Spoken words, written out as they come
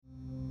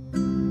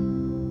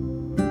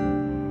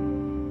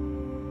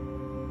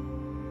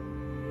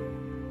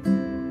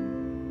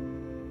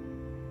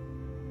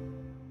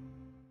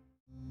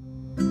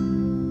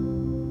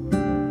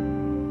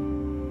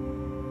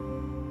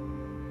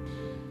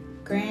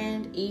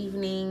Good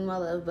evening, my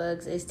love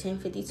bugs. It's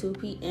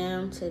 10:52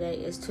 p.m. Today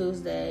is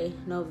Tuesday,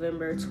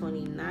 November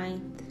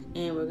 29th,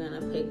 and we're going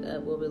to pick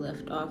up where we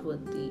left off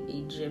with the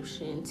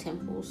Egyptian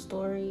temple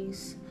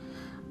stories.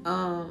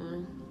 I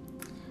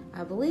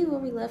believe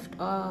where we left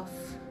off,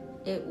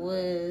 it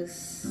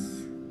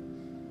was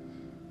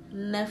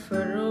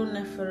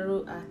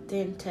Neferu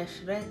Aten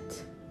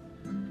Teshret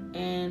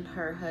and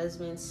her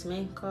husband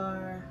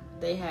Smenkar.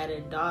 They had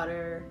a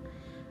daughter.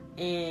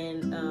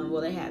 And,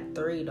 they had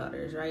 3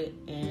 daughters, right?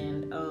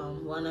 And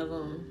one of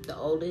them, the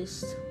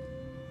oldest,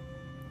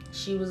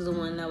 she was the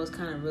one that was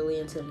kind of really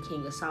into the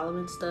King of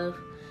Solomon stuff.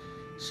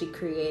 She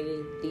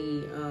created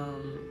the,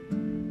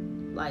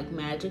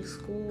 magic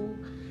school.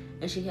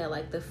 And she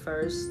had, the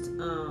first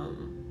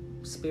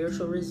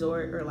spiritual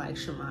resort or,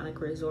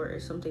 shamanic resort or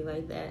something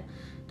like that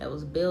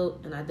was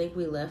built. And I think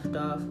we left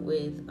off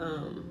with,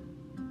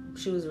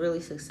 she was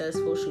really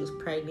successful. She was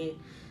pregnant.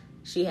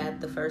 She had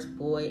the first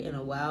boy in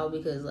a while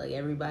because,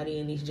 everybody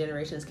in these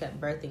generations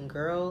kept birthing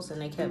girls, and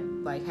they kept,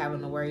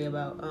 having to worry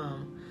about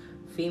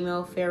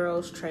female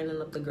pharaohs, training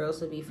up the girls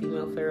to be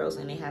female pharaohs,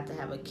 and they had to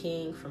have a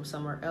king from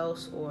somewhere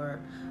else or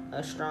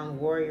a strong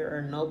warrior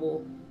or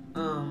noble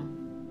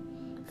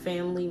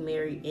family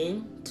marry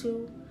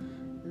into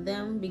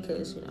them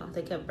because,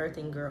 they kept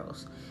birthing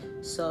girls.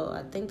 So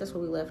I think that's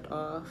where we left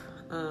off.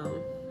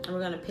 And we're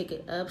going to pick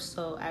it up.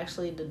 So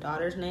actually the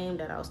daughter's name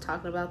that I was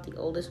talking about, the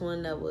oldest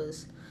one that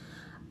was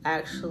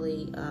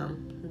actually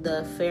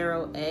the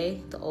Pharaoh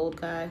A, the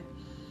old guy,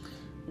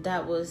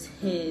 that was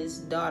his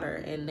daughter,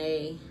 and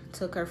they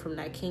took her from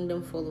that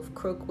kingdom full of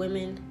crook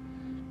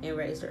women and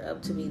raised her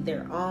up to be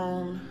their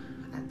own.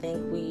 I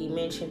think we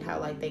mentioned how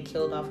they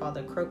killed off all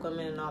the crook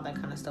women and all that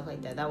kind of stuff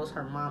like that. That was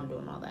her mom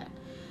doing all that.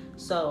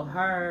 So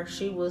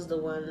she was the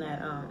one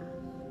that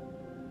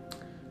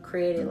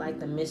created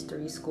the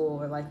mystery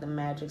school or the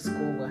magic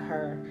school with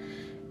her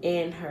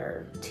and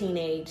her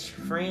teenage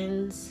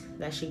friends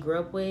that she grew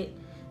up with.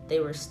 They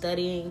were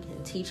studying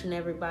and teaching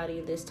everybody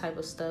this type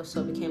of stuff.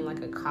 So it became a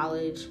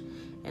college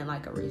and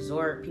a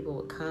resort. People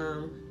would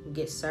come,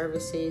 get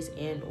services,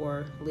 and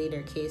or lead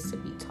their kids to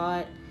be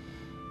taught.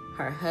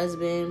 Her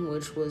husband,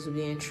 which was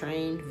being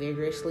trained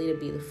vigorously to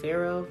be the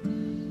pharaoh,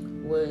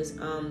 was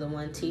the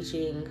one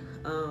teaching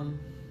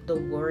the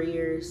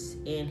warriors,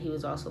 and he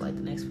was also the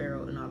next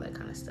pharaoh and all that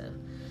kind of stuff.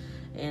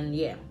 And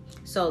yeah,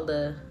 so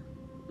the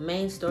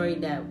main story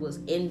that was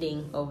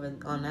ending over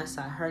on that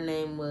side,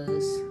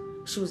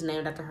 she was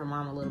named after her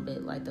mom a little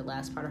bit. The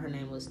last part of her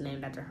name was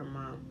named after her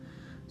mom.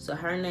 So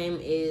her name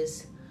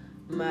is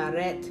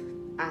Meret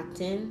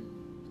Aten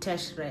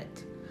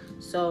Teshret.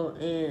 So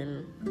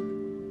in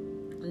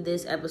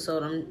this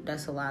episode,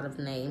 that's a lot of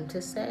name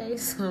to say.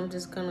 So I'm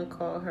just going to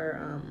call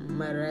her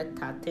Meret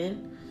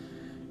Aten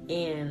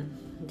and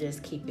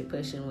just keep it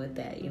pushing with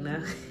that,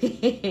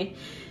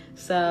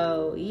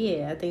 So,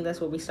 yeah, I think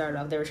that's where we started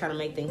off. They were trying to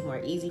make things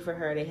more easy for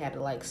her. They had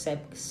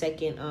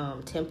second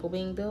temple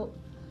being built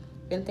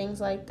and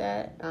things like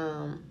that.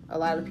 A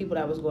lot of the people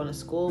that was going to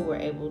school were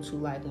able to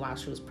while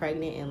she was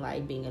pregnant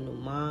and being a new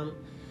mom,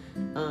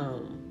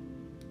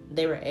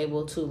 they were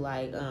able to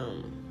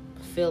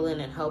fill in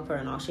and help her,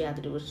 and all she had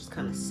to do was just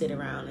kind of sit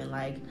around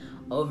and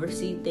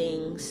oversee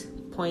things,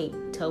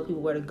 tell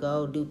people where to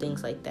go, do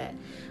things like that.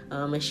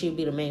 And she'd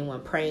be the main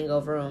one praying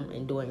over them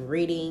and doing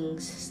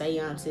readings,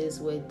 seances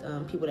with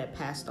people that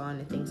passed on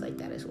and things like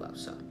that as well.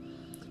 So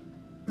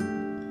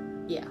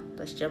yeah,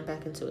 let's jump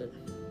back into it.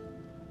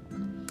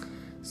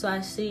 So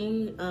I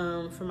see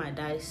for my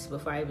dice,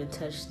 before I even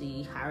touch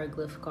the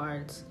hieroglyph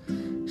cards,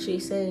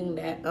 she's saying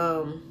that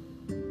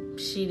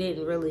she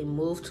didn't really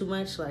move too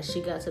much. She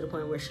got to the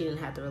point where she didn't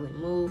have to really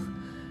move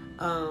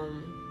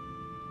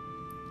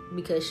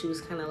because she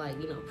was kind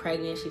of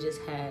pregnant. She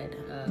just had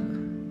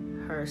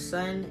her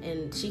son,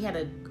 and she had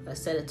a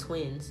set of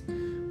twins,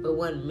 but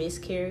one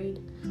miscarried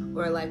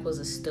or was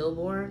a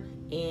stillborn,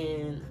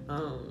 and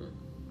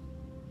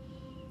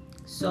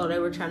so they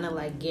were trying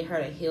to get her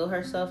to heal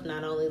herself,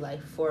 not only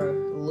for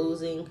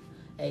losing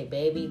a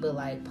baby, but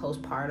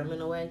postpartum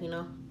in a way,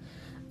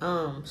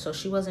 So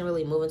she wasn't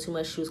really moving too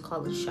much. She was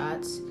calling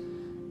shots.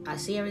 I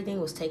see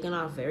everything was taken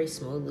off very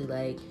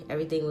smoothly.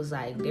 Everything was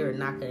they were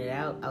knocking it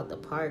out the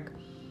park.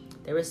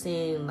 They were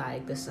seeing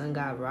the sun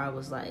god Ra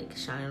was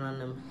shining on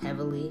them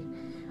heavily.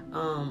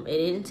 It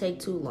didn't take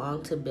too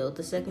long to build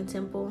the second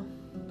temple.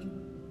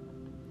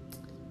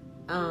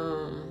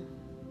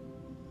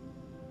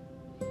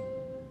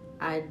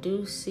 I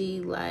do see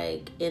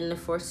in the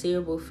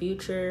foreseeable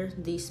future,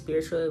 the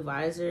spiritual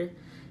advisor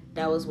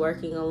that was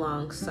working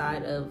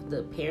alongside of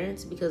the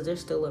parents, because they're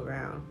still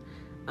around.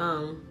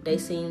 He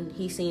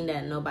seen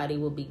that nobody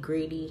will be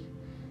greedy.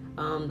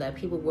 That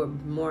people were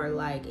more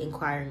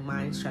inquiring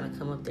minds trying to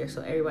come up there.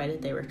 So everybody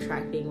that they were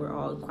attracting were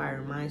all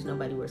inquiring minds.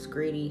 Nobody was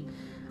greedy.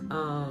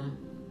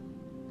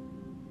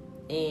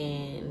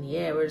 And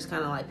yeah, we're just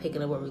kind of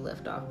picking up where we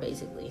left off,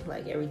 basically.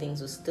 Everything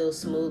was still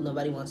smooth.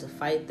 Nobody wants to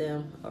fight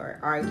them or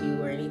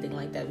argue or anything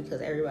like that,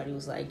 because everybody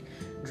was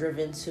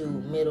driven to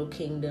Middle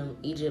Kingdom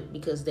Egypt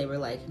because they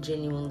were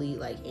genuinely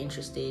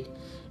interested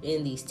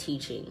in these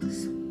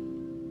teachings.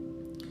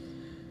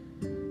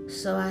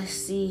 So I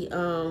see,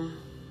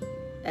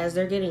 as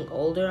they're getting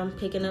older, I'm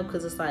picking up,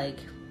 because it's like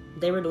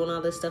they were doing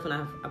all this stuff, and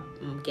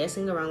I'm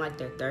guessing around like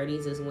their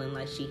 30s is when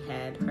like she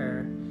had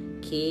her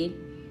kid,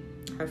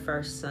 her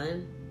first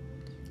son.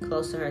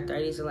 Close to her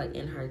 30s, or like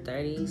in her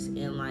 30s,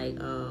 and like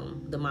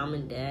the mom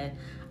and dad,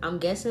 I'm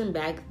guessing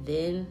back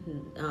then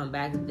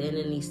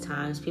in these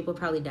times, people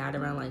probably died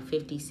around like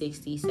 50,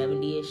 60,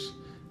 70ish.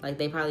 Like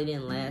they probably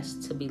didn't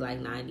last to be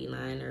like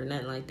 99 or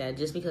nothing like that,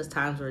 just because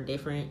times were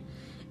different.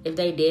 If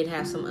they did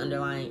have some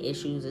underlying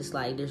issues, it's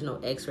like there's no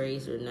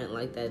x-rays or nothing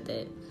like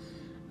that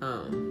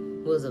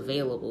was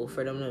available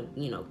for them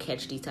to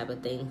catch these type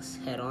of things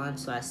head on.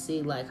 So I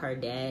see like her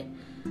dad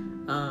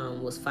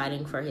was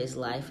fighting for his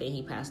life, and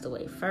he passed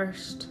away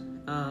first.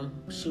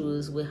 She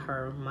was with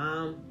her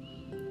mom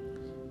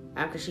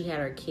after she had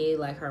her kid.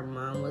 Like her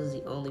mom was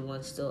the only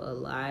one still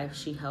alive.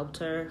 She helped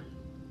her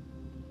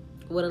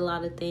with a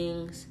lot of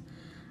things.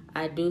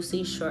 I do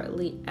see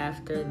shortly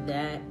after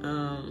that,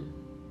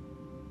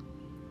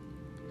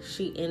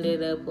 she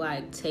ended up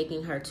like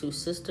taking her two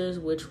sisters,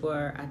 which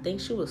were, I think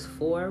she was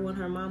 4 when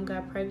her mom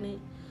got pregnant.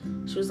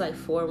 She was like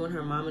 4 when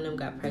her mom and them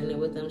got pregnant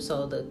with them.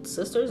 So the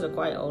sisters are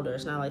quite older.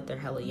 It's not like they're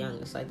hella young.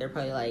 It's like they're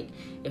probably like,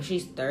 if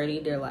she's 30,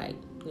 they're like,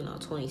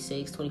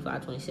 26,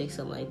 25, 26,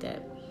 something like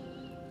that.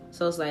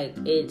 So it's like,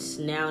 it's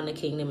now in the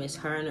kingdom, it's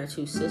her and her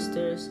two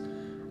sisters.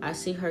 I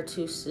see her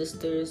two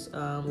sisters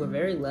were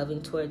very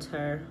loving towards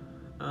her.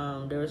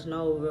 There was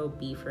no real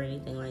beef or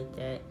anything like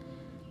that.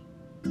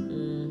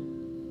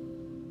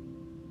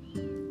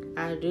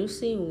 I do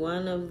see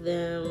one of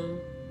them.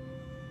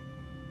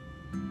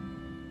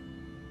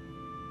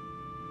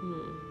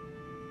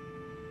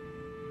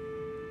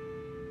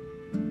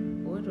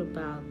 What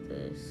about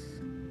this?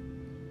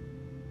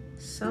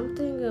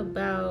 Something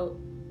about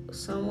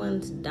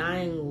someone's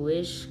dying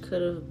wish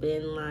could have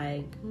been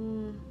like,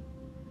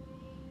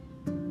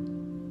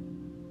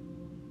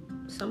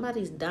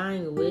 somebody's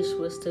dying wish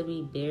was to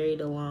be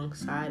buried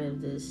alongside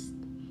of this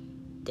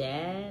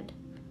dad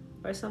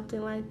or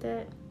something like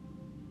that.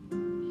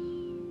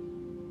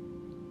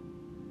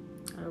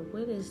 Or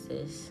what is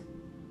this?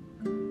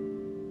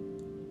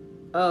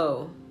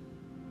 Oh,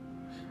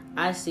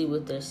 I see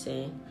what they're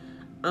saying.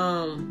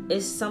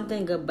 It's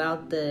something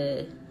about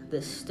the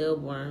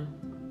stillborn.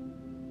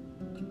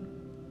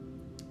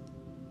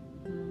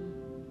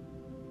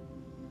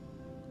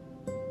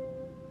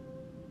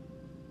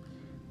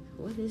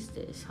 What is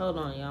this? Hold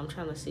on, y'all. I'm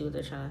trying to see what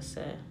they're trying to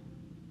say.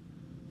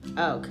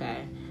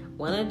 Okay.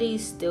 One of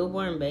these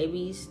stillborn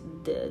babies,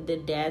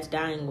 the dad's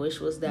dying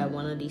wish was that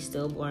one of these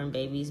stillborn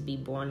babies be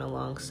born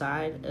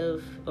alongside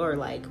of, or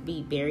like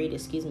be buried,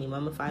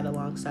 mummified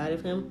alongside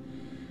of him,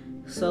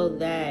 so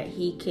that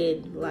he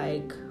could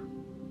like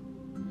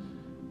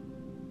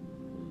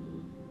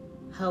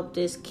help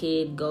this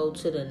kid go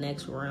to the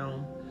next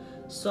realm.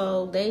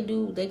 So they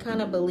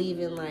kind of believe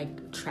in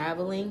like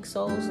traveling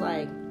souls.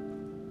 Like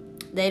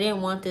they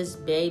didn't want this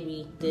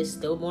baby, this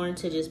stillborn,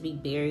 to just be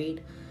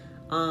buried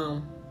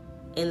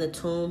in the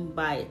tomb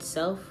by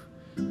itself,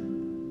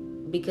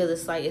 because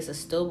it's like it's a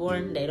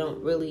stillborn. They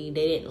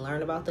didn't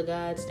learn about the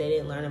gods. They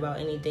didn't learn about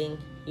anything.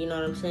 You know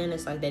what I'm saying?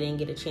 It's like they didn't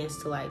get a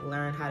chance to like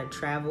learn how to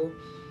travel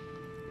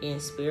in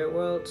spirit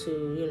world,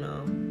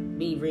 to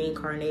be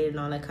reincarnated and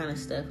all that kind of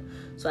stuff.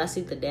 So I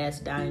see the dad's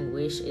dying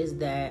wish is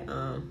that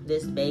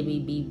this baby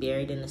be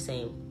buried in the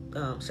same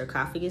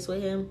sarcophagus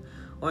with him,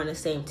 or in the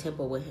same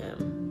temple with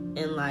him.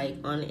 And like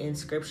on the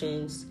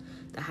inscriptions,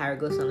 the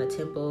hieroglyphs on the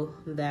temple,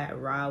 that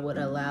Ra would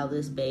allow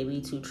this baby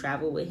to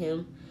travel with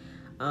him,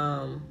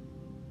 to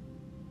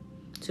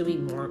be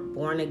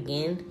born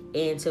again,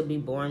 and to be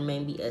born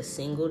maybe a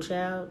single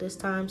child this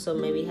time. So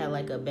maybe had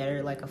like a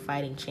better, like a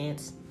fighting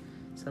chance,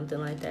 something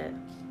like that.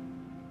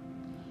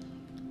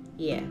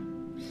 Yeah.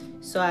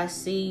 So I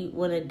see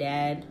when a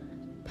dad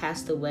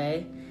passed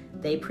away,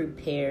 they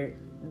prepared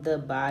the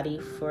body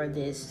for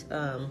this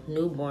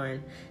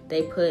newborn.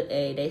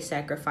 They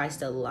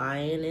sacrificed a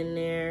lion in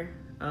there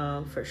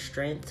for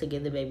strength, to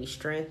give the baby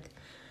strength.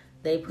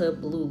 They put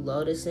blue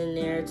lotus in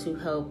there to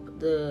help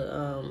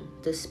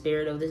the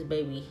spirit of this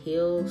baby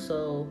heal,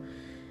 so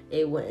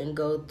it wouldn't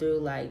go through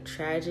like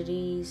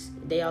tragedies.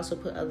 They also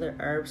put other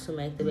herbs to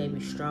make the baby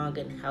strong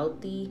and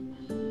healthy.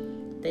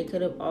 They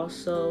could have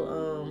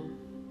also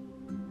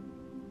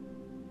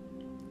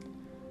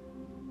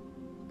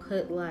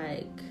put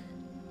like,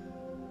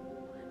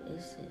 what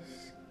is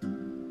this?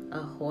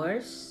 A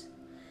horse.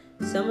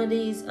 Some of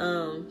these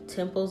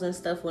temples and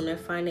stuff, when they're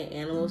finding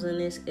animals in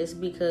this, it's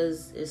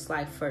because it's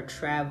like for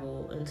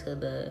travel into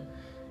the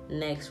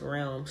next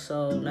realm.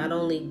 So not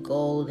only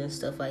gold and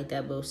stuff like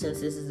that, but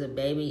since this is a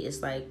baby,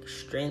 it's like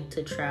strength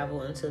to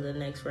travel into the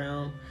next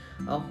realm.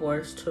 A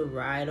horse to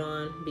ride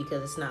on,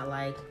 because it's not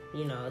like,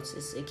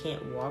 it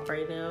can't walk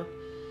right now.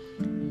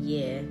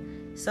 Yeah,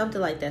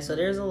 something like that. So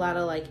there's a lot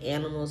of like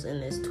animals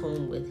in this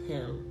tomb with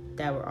him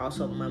that were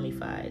also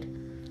mummified,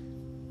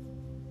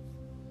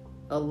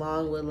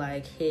 along with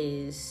like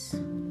his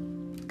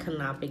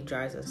canopic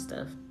jars and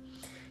stuff.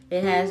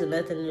 It has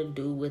nothing to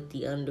do with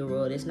the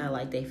underworld. It's not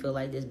like they feel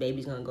like this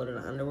baby's gonna go to the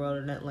underworld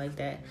or nothing like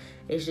that.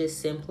 It's just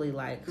simply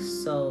like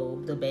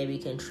so the baby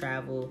can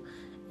travel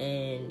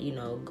and, you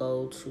know,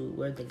 go to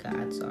where the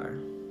gods are.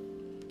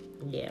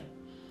 Yeah.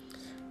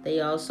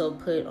 They also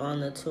put on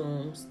the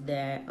tombs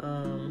that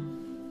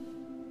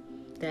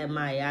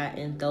Ma'at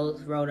and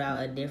Thoth wrote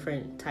out a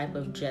different type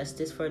of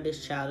justice for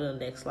this child in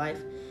the next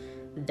life.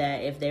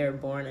 That if they were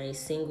born a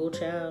single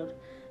child,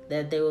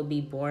 that they would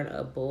be born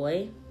a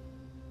boy,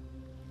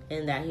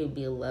 and that he would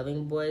be a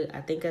loving boy.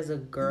 I think as a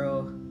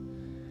girl,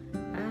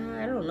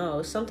 I don't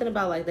know, something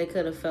about like they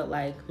could have felt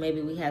like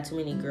maybe we had too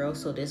many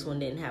girls, so this one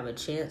didn't have a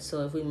chance.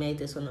 So if we made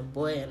this one a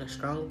boy and a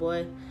strong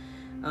boy,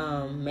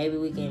 maybe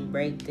we can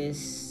break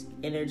this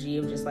energy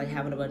of just like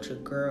having a bunch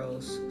of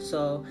girls.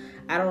 So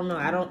I don't know.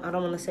 I don't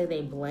want to say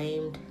they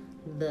blamed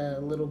the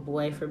little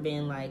boy for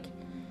being like,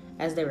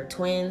 as they were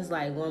twins,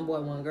 like one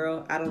boy, one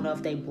girl. I don't know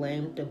if they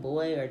blamed the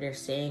boy or they're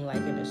saying like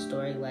in the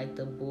story like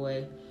the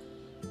boy,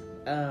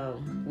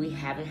 we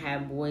haven't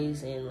had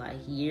boys in like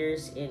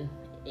years in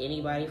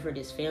anybody for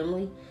this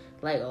family.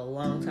 Like a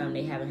long time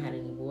they haven't had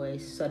any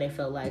boys. So they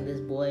felt like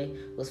this boy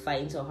was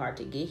fighting so hard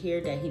to get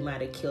here that he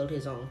might have killed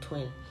his own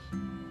twin.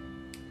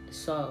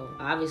 So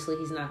obviously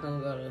he's not gonna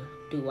go to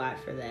Duat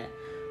for that.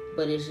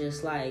 But it's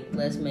just like,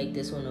 let's make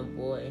this one a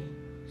boy,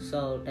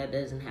 so that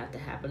doesn't have to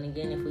happen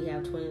again if we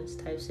have twins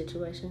type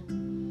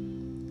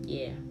situation.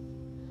 Yeah.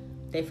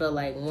 They felt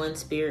like one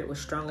spirit was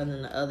stronger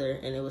than the other,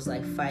 and it was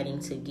like fighting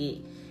to get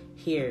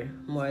here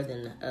more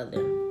than the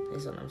other,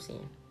 is what I'm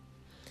saying.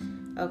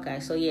 Okay,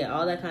 so yeah,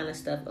 all that kind of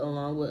stuff,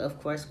 along with, of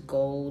course,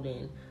 gold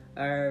and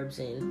herbs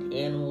and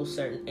animals.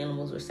 Certain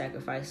animals were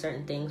sacrificed.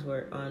 Certain things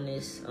were on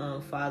this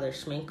father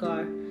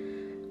Shmenkar,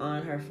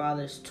 on her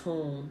father's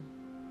tomb,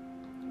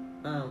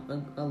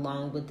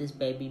 along with this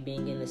baby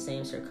being in the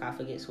same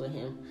sarcophagus with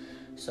him,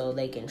 so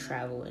they can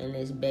travel, and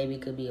this baby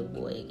could be a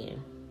boy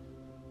again.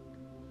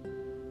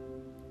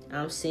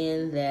 I'm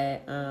seeing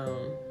that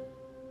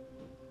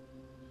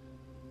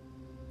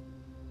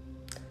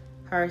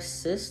her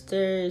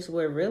sisters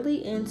were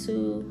really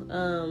into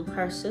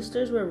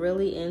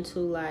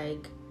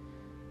like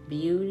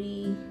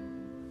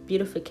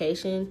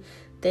beautification.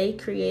 They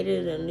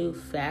created a new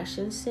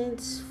fashion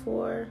sense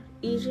for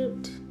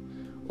Egypt,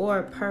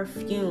 or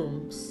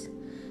perfumes.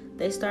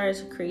 They started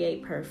to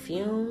create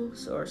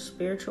perfumes or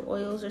spiritual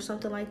oils or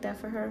something like that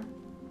for her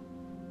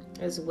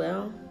as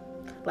well.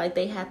 Like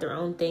they had their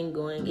own thing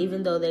going,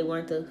 even though they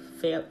weren't the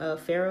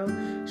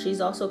pharaoh.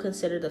 She's also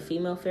considered the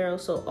female pharaoh.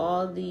 So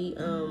all the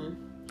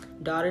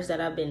daughters that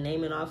I've been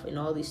naming off in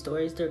all these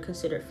stories, they're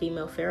considered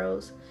female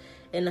pharaohs,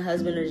 and the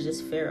husband is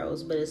just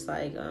pharaohs. But it's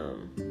like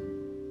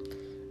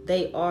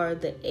they are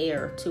the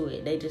heir to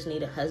it. They just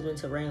need a husband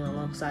to reign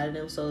alongside of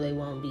them, so they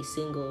won't be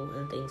single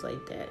and things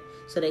like that.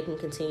 So they can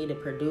continue to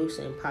produce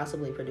and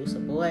possibly produce a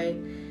boy,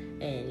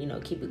 and you know,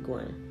 keep it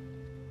going.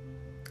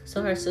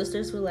 So her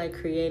sisters were like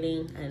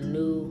creating a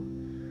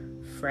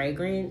new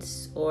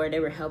fragrance, or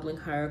they were helping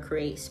her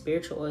create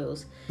spiritual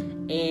oils.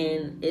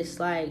 And it's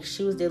like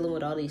she was dealing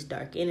with all these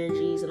dark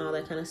energies and all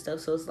that kind of stuff.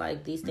 So it's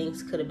like these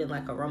things could have been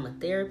like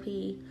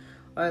aromatherapy,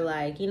 or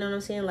like, you know what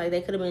I'm saying? Like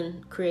they could have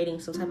been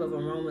creating some type of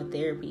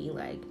aromatherapy,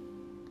 like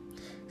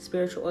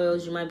spiritual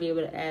oils you might be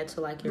able to add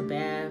to like your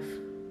bath,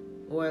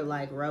 or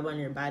like rub on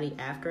your body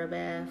after a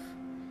bath.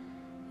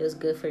 It was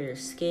good for your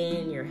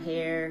skin, your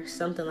hair,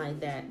 something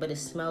like that. But it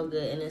smelled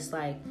good. And it's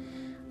like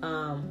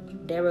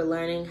they were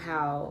learning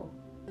how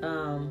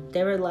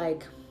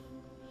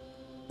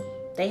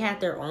they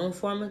had their own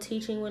form of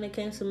teaching when it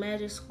came to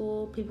magic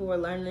school. People were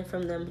learning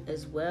from them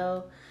as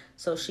well.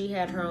 So she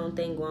had her own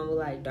thing going with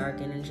like dark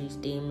energies,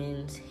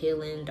 demons,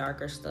 healing,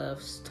 darker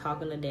stuff,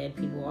 talking to dead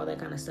people, all that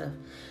kind of stuff.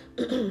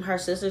 Her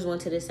sisters went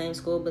to the same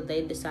school, but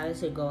they decided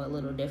to go a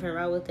little different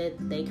route with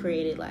it. They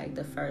created like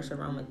the first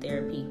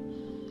aromatherapy,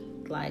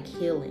 like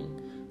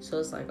healing. So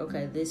it's like,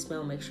 okay, this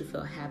smell makes you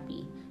feel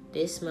happy.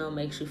 This smell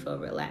makes you feel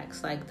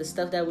relaxed. Like the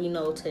stuff that we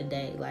know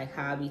today, like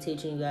how I be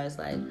teaching you guys,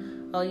 like,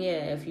 oh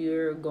yeah, if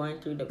you're going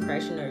through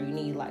depression or you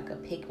need like a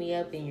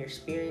pick-me-up in your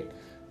spirit,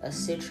 a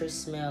citrus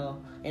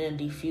smell and a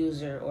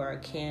diffuser or a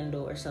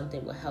candle or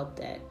something will help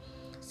that.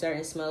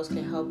 Certain smells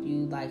can help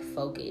you like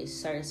focus.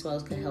 Certain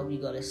smells can help you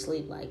go to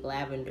sleep, like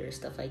lavender,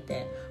 stuff like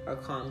that, or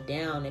calm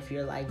down if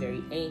you're like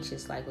very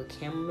anxious, like with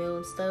chamomile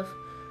and stuff,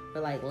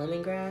 or like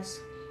lemongrass.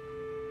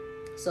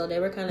 So they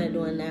were kind of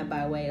doing that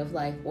by way of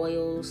like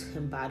oils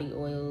and body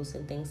oils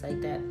and things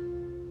like that.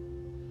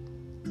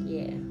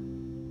 Yeah.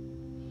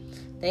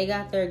 They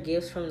got their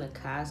gifts from the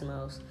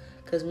cosmos.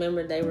 Because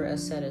remember, they were a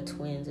set of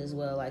twins as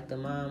well. Like the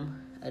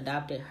mom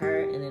adopted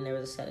her, and then there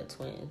was a set of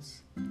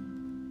twins.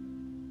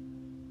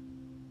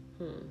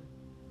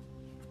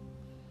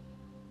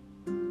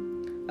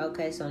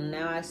 Okay, so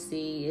now I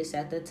see it's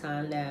at the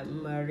time that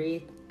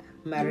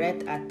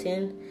Maret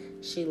Aten,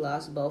 she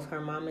lost both her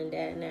mom and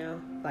dad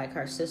now. Like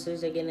her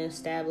sisters are getting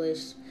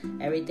established.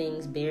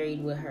 Everything's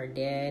buried with her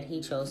dad. He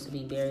chose to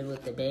be buried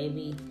with the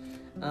baby.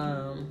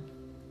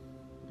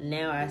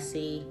 Now I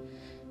see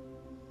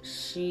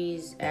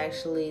she's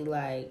actually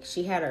like,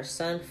 she had her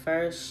son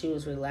first. She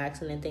was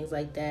relaxing and things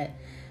like that.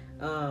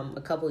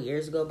 A couple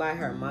years ago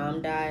her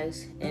mom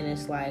dies, and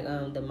it's like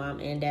the mom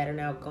and dad are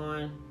now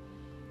gone,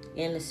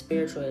 and the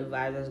spiritual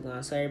advisor's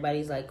gone, so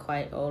everybody's like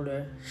quite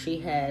older. She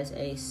has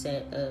a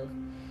set of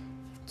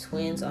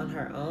twins on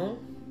her own.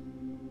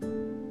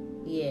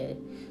 Yeah,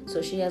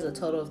 so she has a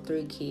total of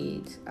 3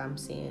 kids, I'm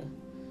seeing.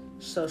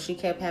 So she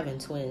kept having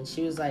twins.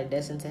 She was like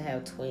destined to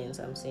have twins,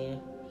 I'm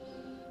seeing.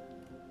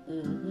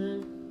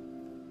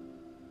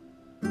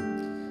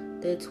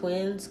 The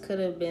twins could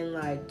have been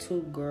like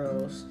 2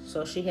 girls.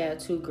 So she had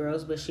 2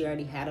 girls, but she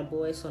already had a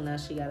boy, so now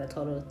she got a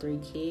total of 3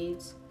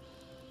 kids.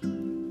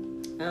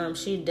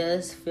 She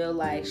does feel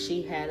like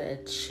she had a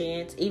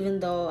chance, even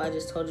though I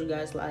just told you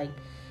guys like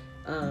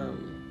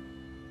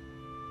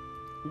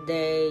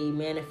they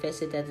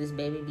manifested that this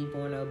baby be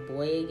born a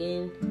boy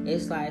again.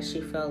 It's like she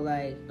felt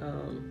like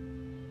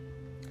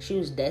she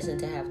was destined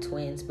to have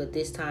twins, but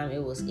this time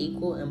it was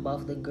equal and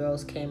both the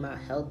girls came out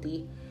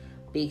healthy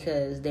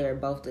because they're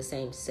both the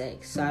same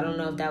sex. So I don't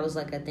know if that was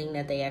like a thing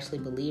that they actually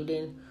believed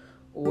in,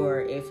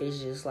 or if it's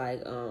just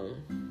like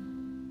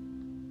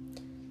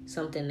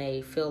something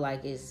they feel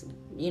like is,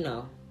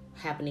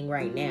 happening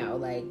right now.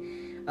 Like,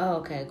 oh,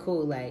 okay,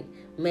 cool. Like,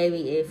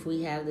 maybe if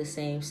we have the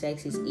same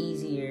sex, it's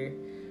easier.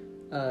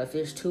 If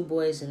there's 2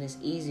 boys, then it's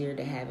easier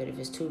to have it. If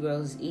it's 2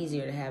 girls, it's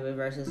easier to have it,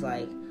 versus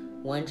like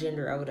one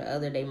gender over the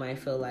other. They might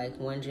feel like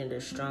one gender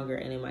is stronger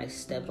and they might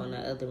step on the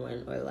other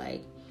one, or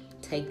like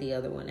take the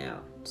other one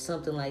out.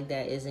 Something like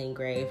that is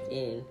engraved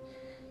in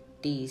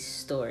these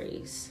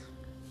stories.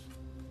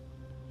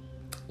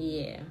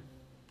 Yeah.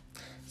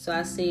 So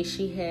I see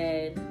she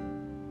had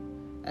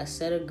a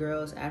set of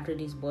girls after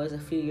these boys, a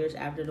few years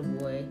after the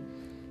boy.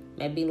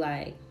 Maybe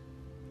like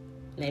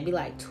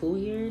 2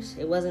 years.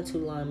 It wasn't too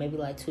long, maybe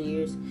like 2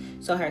 years.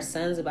 So her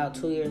son's about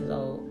 2 years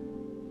old.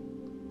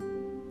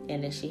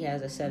 And then she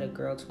has a set of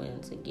girl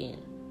twins again.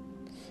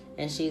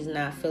 And she's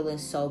not feeling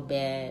so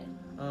bad.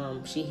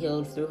 She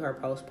healed through her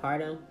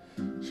postpartum.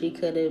 She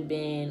could have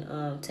been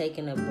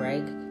taking a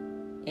break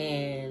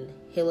and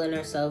healing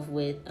herself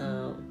with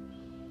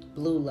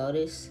Blue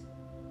Lotus.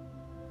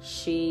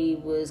 She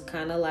was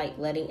kind of like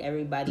letting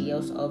everybody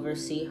else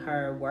oversee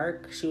her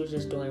work. She was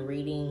just doing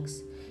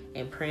readings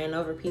and praying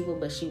over people,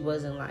 but she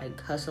wasn't like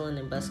hustling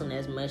and bustling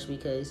as much,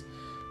 because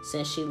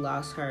since she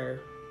lost her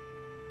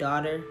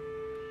daughter,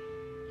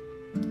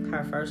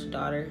 her first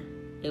daughter,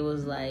 it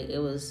was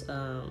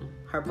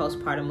her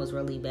postpartum was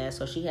really bad,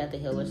 so she had to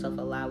heal herself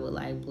a lot with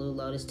like Blue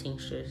Lotus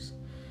tinctures,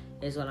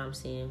 is what I'm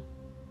seeing.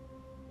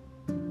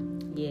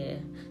 Yeah,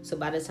 so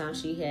by the time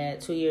she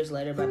had 2 years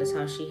later, by the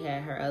time she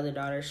had her other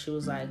daughter, she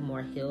was like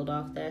more healed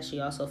off that.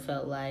 She also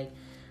felt like,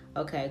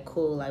 okay,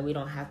 cool, like we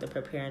don't have to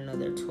prepare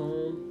another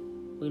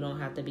tomb, we don't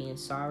have to be in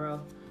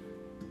sorrow.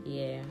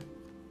 Yeah,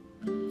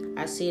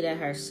 I see that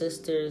her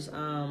sisters,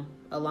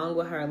 along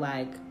with her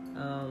like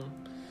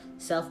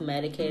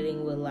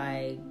self-medicating with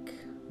like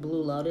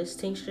Blue Lotus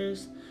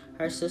tinctures,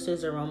 her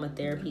sister's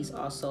aromatherapies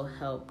also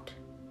helped.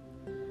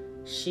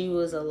 She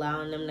was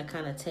allowing them to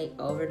kind of take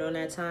over during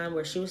that time,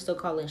 where she was still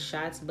calling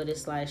shots, but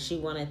it's like she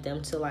wanted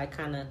them to like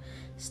kind of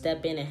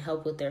step in and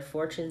help with their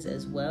fortunes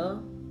as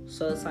well.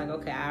 So it's like,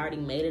 okay, I already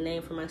made a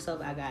name for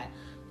myself. I got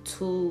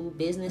 2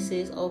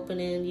 businesses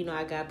opening.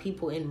 I got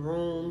people in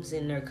rooms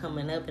and they're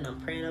coming up and I'm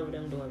praying over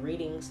them, doing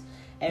readings.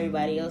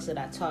 Everybody else that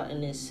I taught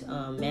in this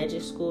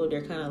magic school,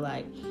 they're kind of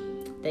like,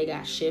 they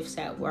got shifts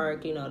at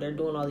work. They're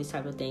doing all these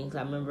type of things.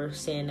 I remember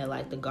saying that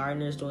like the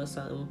gardener's doing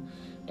something.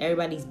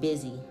 Everybody's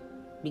busy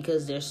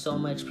because there's so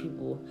much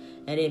people,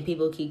 and then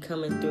people keep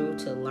coming through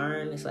to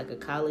learn. It's like a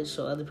college,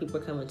 so other people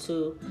are coming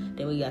too.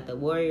 Then we got the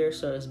warrior,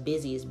 so it's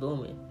busy, it's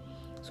booming.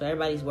 So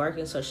everybody's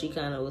working, so she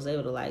kind of was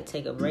able to like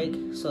take a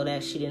break so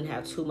that she didn't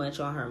have too much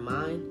on her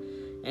mind,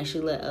 and she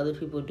let other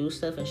people do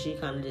stuff, and she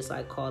kind of just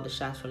like called the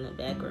shots from the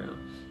background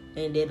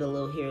and did a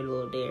little here, a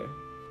little there,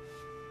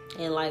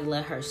 and like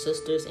let her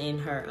sisters and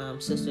her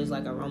sisters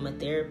like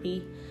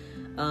aromatherapy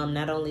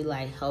not only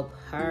like help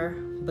her,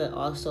 but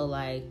also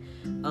like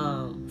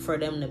for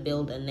them to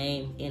build a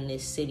name in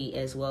this city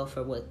as well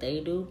for what they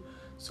do,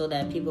 so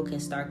that people can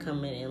start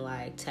coming and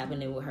like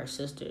tapping in with her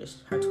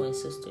sisters, her twin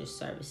sisters'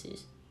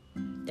 services.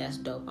 That's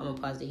dope. I'm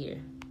gonna pause it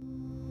here.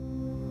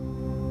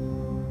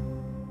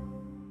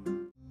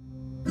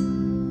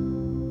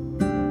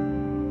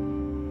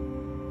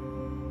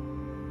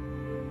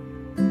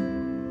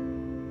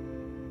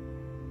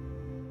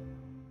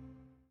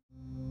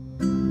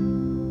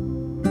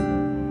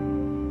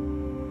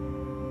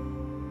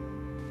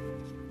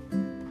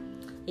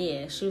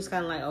 Yeah, she was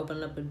kind of like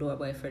opening up a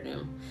doorway for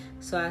them.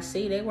 So I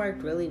see they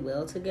worked really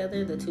well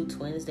together. The 2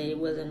 twins, they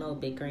wasn't no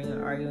bickering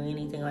or arguing,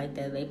 anything like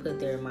that. They put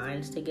their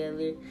minds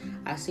together.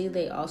 I see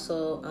they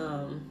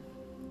also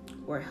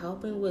were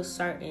helping with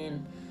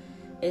certain,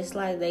 it's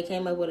like they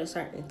came up with a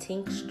certain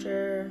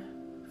tincture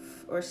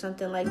or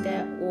something like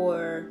that.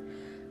 Or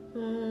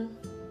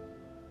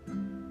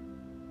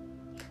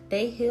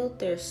they healed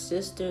their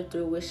sister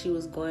through what she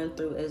was going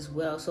through as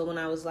well. So when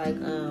I was like,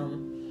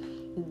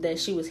 that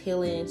she was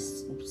healing,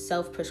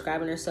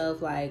 self-prescribing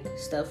herself like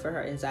stuff for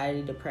her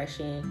anxiety,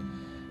 depression,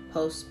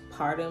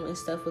 postpartum and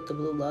stuff with the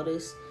Blue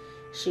Lotus.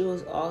 She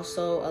was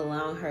also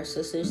allowing her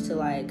sisters to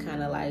like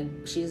kind of like,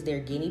 she's their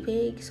guinea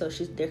pig, so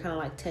they're kind of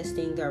like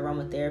testing their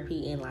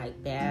aromatherapy in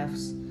like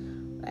baths,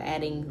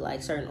 adding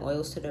like certain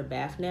oils to their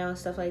bath now and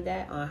stuff like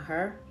that on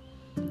her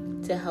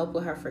to help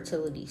with her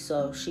fertility.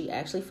 So she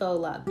actually felt a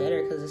lot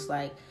better, because it's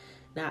like,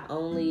 not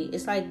only,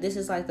 it's like, this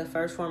is like the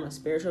first form of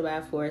spiritual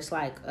bath where it's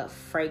like a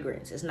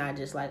fragrance. It's not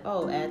just like,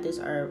 oh, add this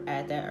herb,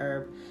 add that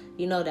herb.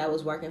 You know, that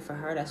was working for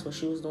her. That's what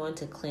she was doing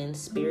to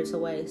cleanse spirits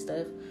away and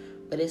stuff.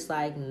 But it's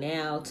like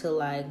now to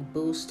like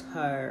boost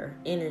her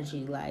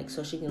energy, like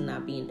so she can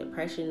not be in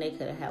depression. They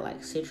could have had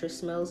like citrus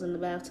smells in the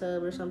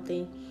bathtub or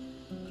something.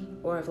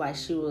 Or if like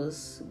she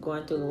was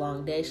going through a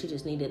long day, she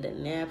just needed a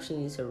nap, she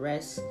needed to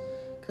rest,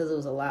 because it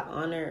was a lot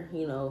on her,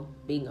 you know,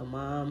 being a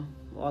mom,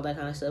 all that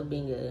kind of stuff,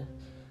 being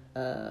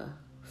a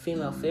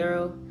female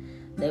pharaoh.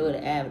 They would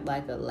add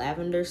like a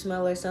lavender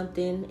smell or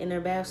something in her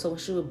bath. So when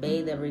she would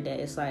bathe every day,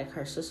 it's like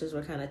her sisters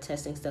were kind of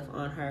testing stuff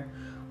on her.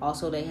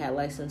 Also, they had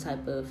like some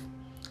type of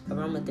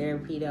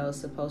aromatherapy that was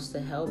supposed to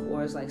help,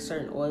 or it's like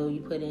certain oil you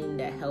put in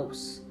that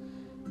helps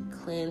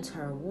cleanse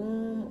her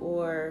womb,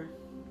 or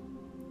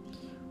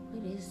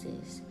what is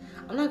this?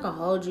 I'm not gonna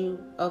hold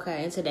you.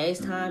 Okay, in today's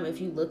time, if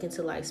you look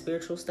into like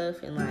spiritual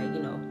stuff and like,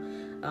 you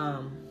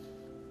know,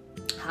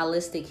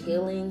 holistic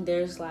healing,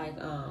 there's like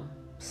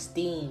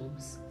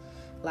steams.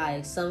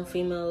 Like some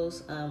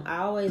females, I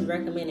always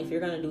recommend, if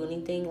you're gonna do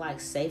anything, like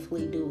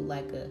safely do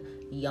like a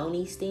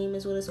yoni steam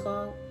is what it's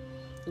called.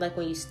 Like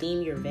when you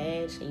steam your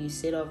vag and you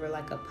sit over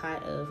like a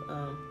pot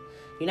of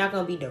you're not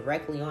gonna be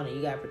directly on it,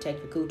 you gotta protect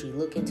your coochie.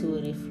 Look into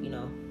it if you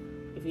know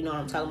what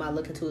I'm talking about.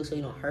 Look into it so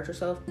you don't hurt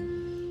yourself.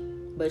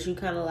 But you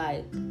kind of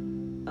like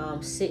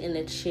sit in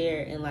a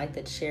chair, and like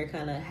the chair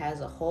kind of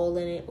has a hole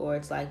in it, or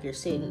it's like you're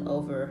sitting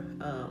over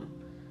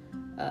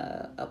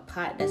a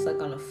pot that's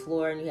like on the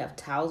floor, and you have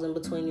towels in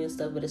between you and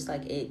stuff, but it's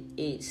like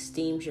it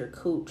steams your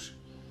cooch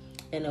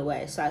in a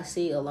way. So I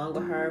see along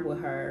with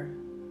her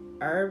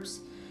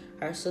herbs,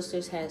 her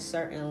sisters had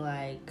certain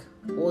like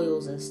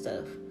oils and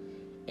stuff,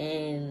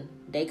 and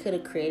they could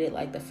have created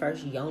like the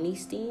first yoni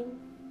steam.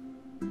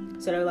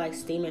 So they're like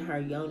steaming her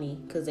yoni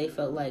because they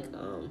felt like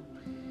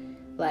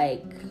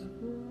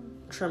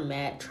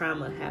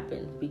trauma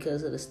happened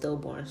because of the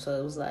stillborn.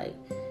 So it was like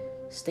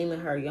steaming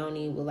her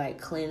yoni would like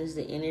cleanse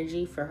the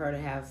energy for her to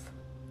have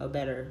a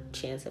better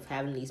chance of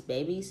having these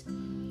babies.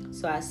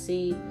 So I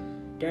see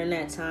during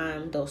that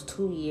time, those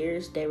 2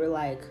 years, they were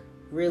like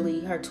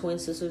really, her twin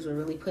sisters were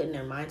really putting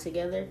their mind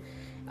together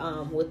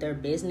with their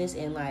business,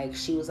 and like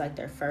she was like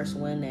their first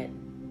one that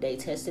they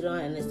tested on,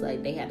 and it's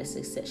like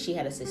she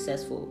had a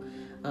successful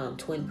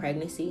twin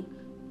pregnancy.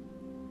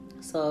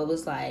 So it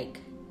was like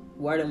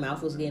word of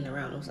mouth was getting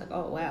around. It was like,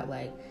 oh wow,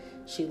 like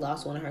she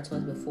lost one of her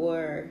twins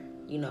before,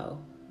 you know,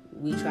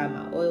 we tried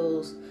my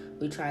oils,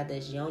 we tried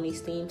this yoni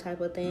steam type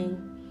of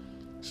thing.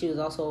 She was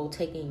also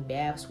taking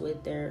baths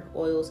with their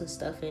oils and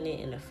stuff in it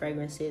and the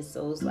fragrances.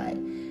 So it was like,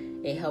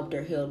 it helped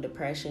her heal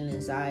depression,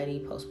 anxiety,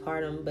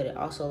 postpartum, but it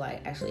also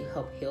like actually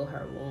helped heal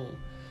her womb.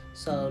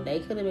 So they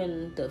could have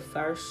been the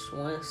first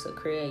ones to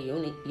create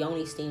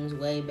yoni steams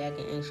way back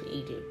in ancient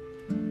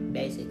Egypt,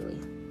 basically.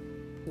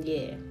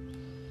 Yeah.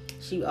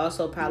 She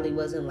also probably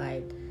wasn't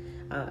like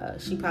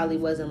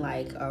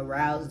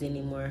aroused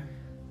anymore,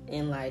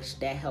 and like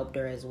that helped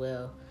her as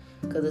well.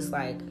 Because it's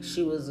like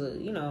she was,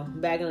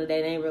 back in the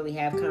day, they didn't really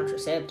have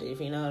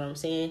contraceptive, you know what I'm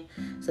saying?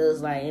 So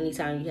it's like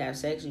anytime you have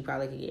sex, you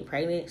probably could get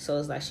pregnant. So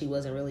it's like she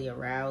wasn't really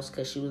aroused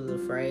because she was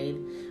afraid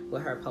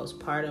with her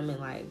postpartum. And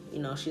like,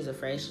 she's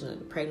afraid she's going to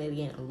get pregnant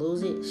again and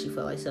lose it. She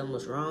felt like something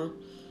was wrong.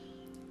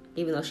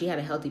 Even though she had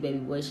a healthy baby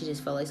boy, she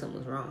just felt like something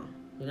was wrong.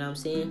 You know what I'm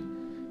saying?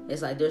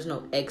 It's like there's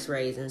no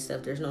x-rays and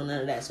stuff. There's none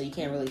of that. So you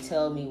can't really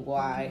tell me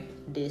why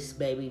this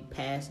baby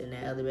passed and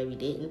that other baby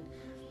didn't.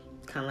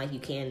 Kind of like you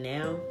can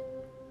now.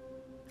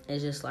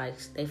 It's just like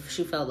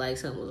she felt like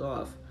something was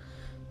off.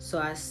 So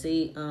I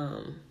see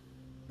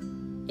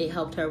it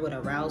helped her with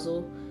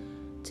arousal,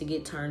 to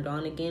get turned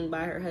on again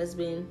by her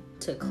husband,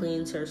 to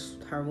cleanse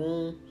her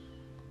womb,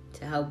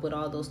 to help with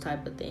all those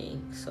type of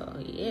things. So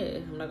yeah,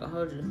 I'm not gonna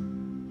hold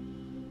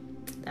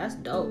you. That's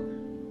dope.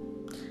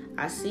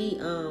 I see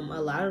a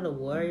lot of the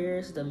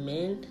warriors, the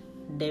men,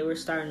 they were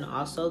starting to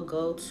also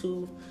go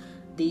to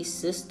these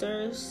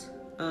sisters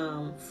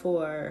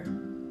for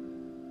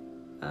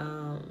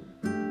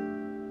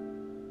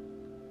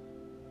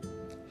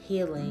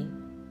healing.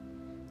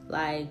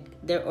 Like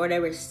they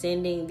were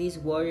sending, these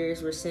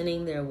warriors were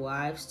sending their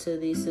wives to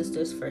these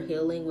sisters for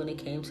healing when it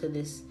came to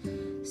this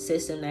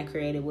system that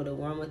created with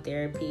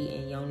aromatherapy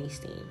and yoni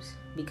steams,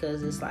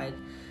 because it's like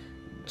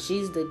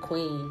she's the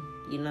queen,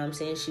 you know what I'm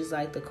saying? She's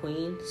like the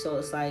queen. So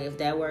it's like if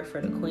that worked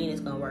for the queen, it's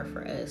gonna work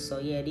for us. So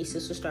yeah, these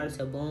sisters started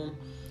to boom.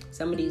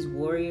 Some of these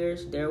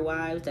warriors, their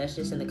wives that's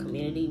just in the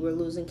community were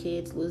losing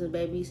kids, losing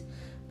babies.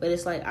 But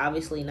it's like,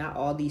 obviously, not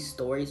all these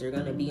stories are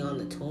going to be on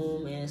the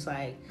tomb. And it's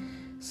like,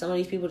 some of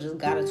these people just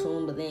got a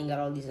tomb, but they ain't got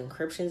all these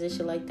encryptions and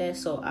shit like that.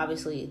 So,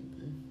 obviously,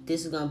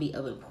 this is gonna be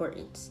of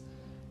importance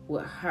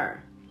with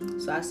her.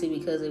 So I see,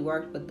 because it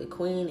worked with the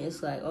queen,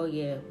 it's like, oh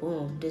yeah,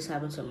 boom, this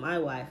happened to my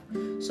wife.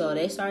 So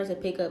they started to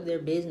pick up their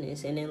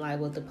business. And then like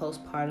with the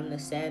postpartum, the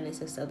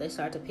sadness and stuff, they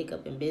started to pick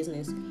up in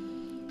business.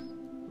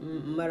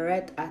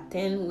 Maret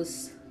Aten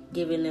was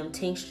giving them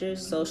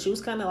tinctures. So she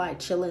was kind of like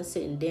chilling,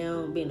 sitting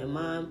down, being a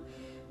mom,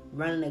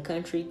 running the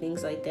country,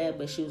 things like that.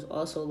 But she was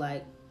also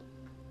like,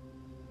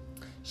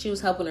 she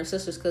was helping her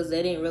sisters because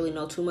they didn't really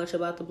know too much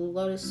about the Blue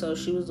Lotus. So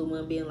she was the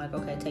one being like,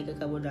 okay, take a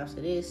couple of drops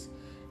of this,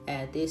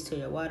 add this to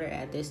your water,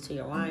 add this to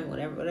your wine,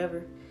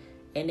 whatever.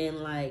 And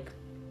then like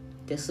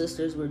the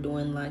sisters were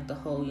doing like the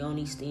whole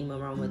yoni steam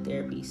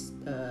aromatherapy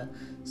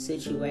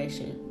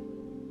situation.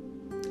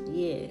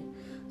 Yeah,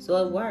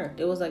 so it worked.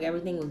 It was like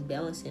everything was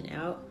balancing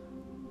out.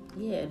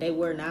 Yeah, they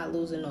were not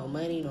losing no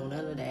money, no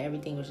none of that.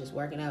 Everything was just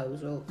working out. It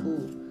was real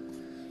cool.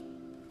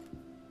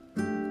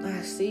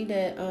 I see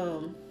that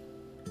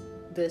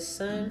the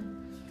son,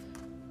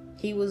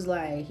 he was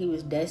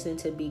destined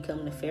to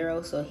become the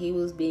pharaoh. So he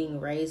was being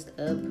raised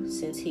up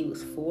since he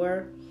was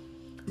 4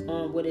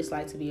 on what it's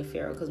like to be a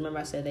pharaoh. Because remember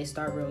I said they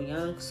start real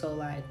young. So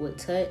like with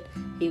Tut,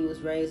 he was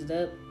raised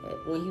up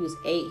when he was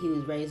 8. He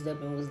was raised up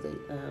and was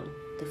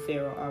the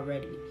pharaoh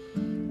already.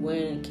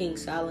 When King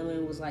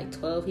Solomon was like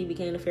 12, he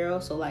became the pharaoh.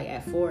 So like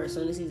at 4, as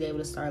soon as he's able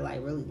to start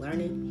like really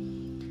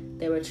learning,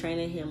 they were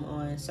training him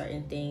on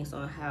certain things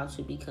on how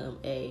to become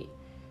a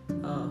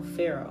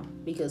pharaoh,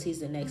 because he's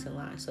the next in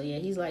line. So yeah,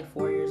 he's like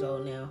 4 years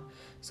old now.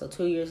 So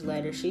 2 years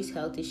later, she's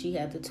healthy. She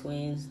had the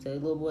twins. The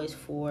little boy's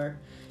 4.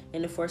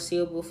 In the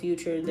foreseeable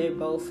future, they're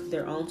both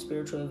their own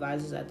spiritual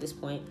advisors at this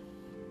point.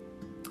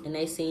 And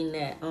they seen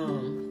that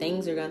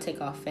things are gonna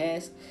take off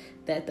fast.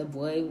 That the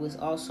boy was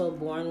also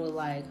born with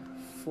like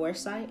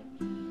foresight.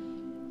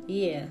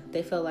 Yeah,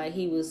 they felt like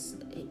he was,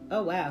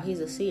 oh wow, he's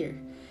a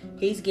seer.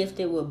 He's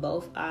gifted with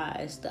both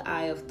eyes, the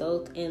eye of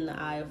Thoth and the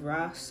eye of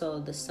Ra. So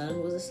the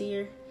son was a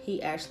seer.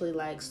 He actually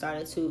like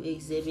started to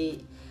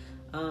exhibit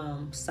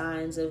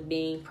signs of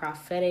being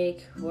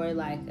prophetic or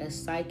like a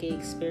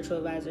psychic spiritual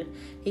advisor.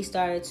 He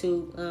started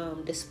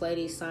to display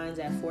these signs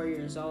at 4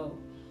 years old.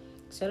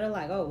 So they're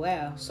like, oh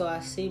wow. So I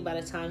see by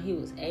the time he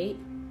was 8,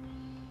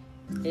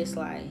 it's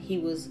like he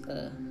was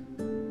a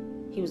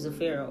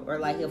pharaoh, or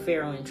like a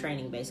pharaoh in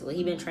training. Basically,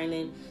 he been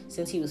training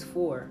since he was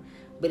 4,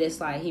 but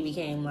it's like he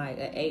became like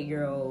an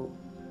 8-year-old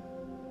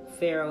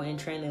pharaoh in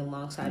training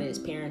alongside his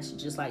parents,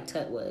 just like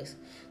Tut was.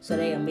 So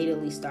they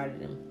immediately started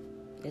him,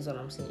 is what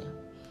I'm saying.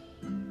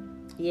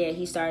 Yeah,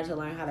 he started to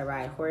learn how to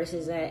ride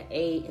horses at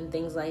 8 and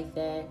things like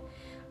that.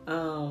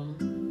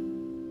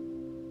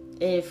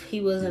 If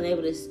he wasn't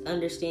able to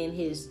understand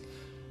his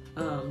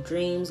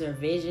dreams or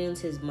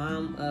visions, his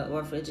mom,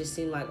 or if it just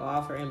seemed like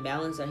off or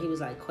imbalanced, or he was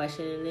like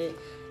questioning it,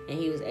 and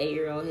he was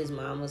 8-year-old, his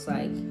mom was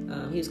like,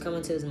 he was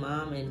coming to his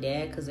mom and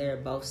dad, because they're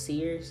both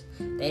seers.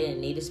 They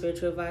didn't need a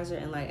spiritual advisor,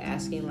 and like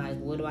asking like,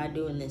 what do I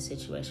do in this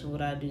situation? What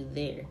do I do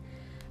there?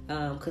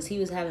 Because he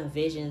was having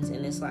visions,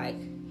 and it's like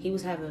he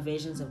was having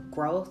visions of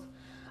growth,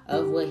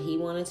 of what he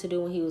wanted to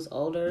do when he was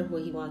older,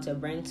 what he wanted to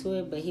bring to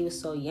it. But he was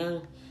so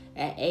young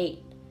at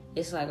 8.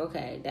 It's like,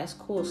 okay, that's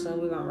cool,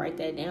 son. We're gonna write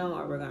that down,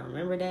 or we're gonna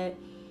remember that.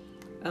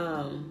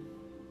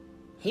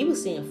 He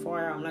was seeing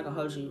far out. I'm not gonna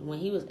hold you. When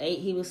he was 8,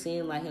 he was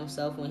seeing like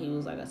himself when he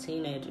was like a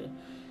teenager,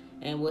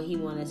 and what he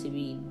wanted to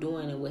be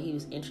doing and what he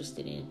was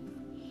interested in.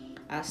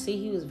 I see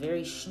he was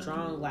very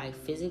strong, like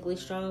physically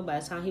strong. By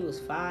the time he was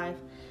 5,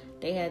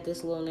 they had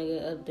this little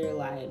nigga up there,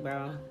 like,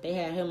 bro, they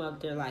had him up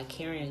there like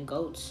carrying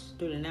goats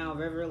through the Nile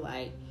River.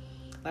 Like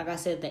I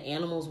said, the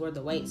animals were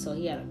the weight, so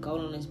he had a goat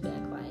on his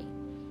back, like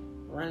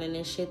running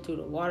and shit through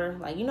the water.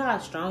 Like, you know how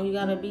strong you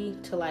gotta be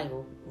to like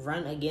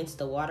run against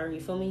the water, you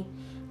feel me?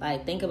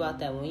 Like, think about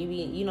that when you be,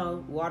 you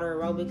know, water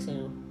aerobics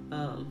and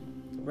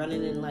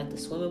running in like the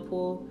swimming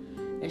pool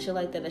and shit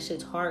like that. That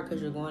shit's hard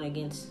because you're going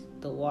against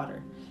the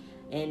water.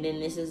 And then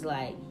this is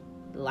like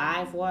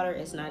live water.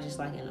 It's not just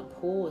like in a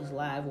pool, it's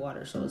live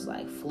water, so it's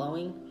like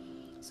flowing.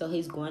 So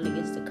he's going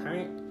against the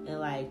current, and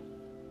like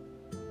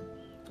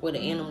with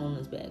an animal on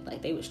his back.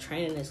 Like, they was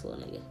training this little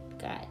nigga.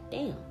 God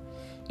damn.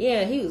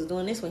 Yeah, he was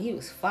doing this when he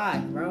was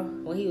 5, bro.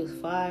 When he was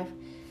 5,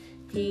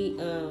 he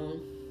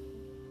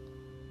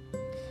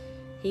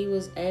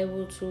was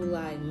able to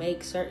like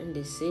make certain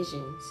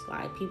decisions.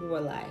 Like, people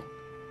were like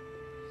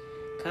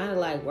kind of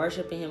like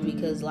worshiping him,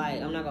 because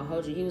like, I'm not gonna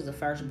hold you, he was the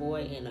first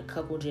boy in a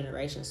couple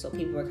generations, so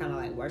people were kind of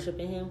like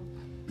worshiping him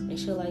and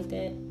shit like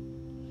that.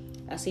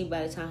 I see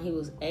by the time he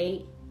was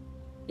 8,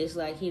 it's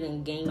like he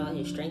done gained all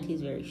his strength.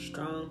 He's very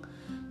strong.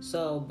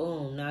 So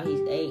boom, now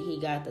he's 8, he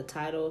got the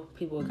title.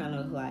 People were kind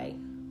of like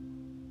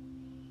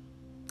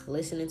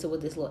listening to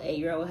what this little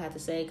 8-year-old had to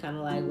say, kind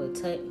of like with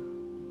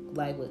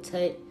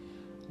Tut.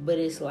 But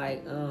it's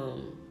like,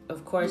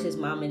 of course, his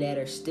mom and dad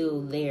are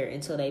still there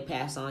until they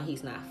pass on.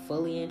 He's not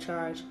fully in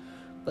charge.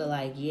 But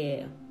like,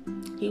 yeah,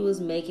 he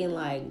was making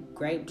like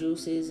grape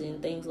juices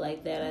and things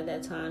like that at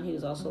that time. He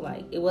was also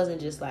like, it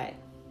wasn't just like,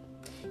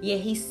 yeah,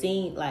 he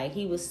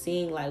was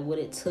seeing like what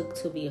it took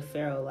to be a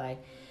pharaoh.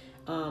 Like,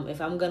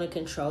 if I'm gonna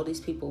control these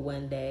people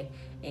one day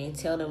and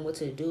tell them what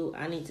to do,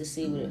 I need to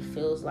see what it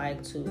feels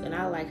like to, and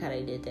I like how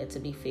they did that, to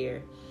be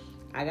fair.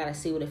 I gotta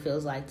see what it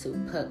feels like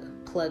to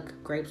pluck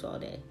grapes all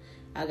day.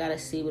 I gotta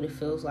see what it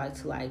feels like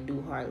to like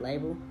do hard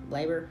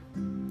labor.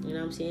 You know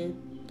what I'm saying?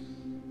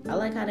 I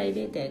like how they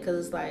did that,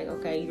 because it's like,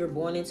 okay, you're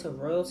born into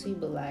royalty,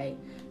 but like,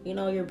 you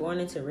know, you're born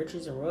into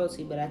riches and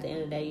royalty, but at the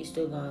end of the day, you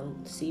still gonna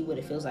see what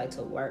it feels like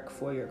to work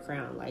for your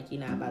crown. Like, you're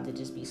not about to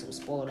just be some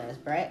spoiled ass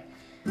brat.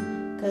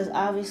 Because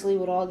obviously,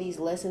 with all these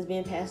lessons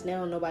being passed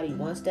down, nobody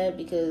wants that,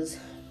 because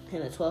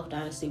in the 12th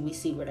dynasty, we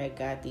see where they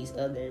got these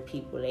other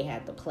people. They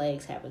had the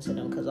plagues happen to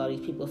them because all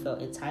these people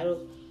felt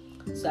entitled.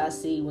 So I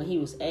see when he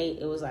was 8,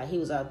 it was like he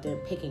was out there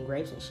picking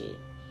grapes and shit.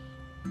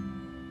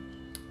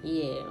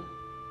 Yeah.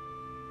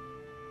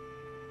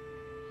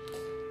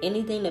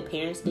 Anything the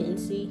parents didn't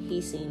see, he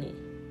seen it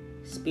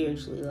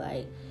spiritually.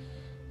 Like,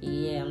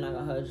 yeah, I'm not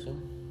gonna hurt you.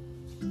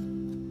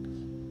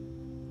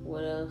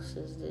 What else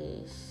is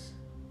this?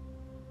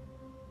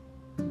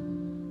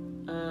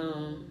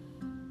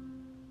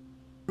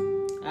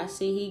 I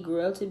see he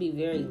grew up to be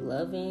very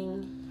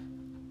loving.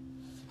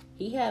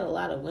 He had a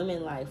lot of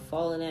women like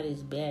falling at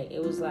his back.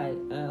 It was like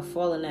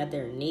falling at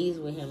their knees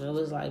with him. It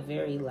was like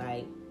very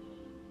like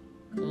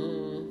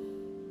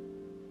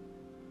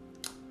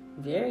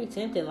very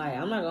tempting. Like,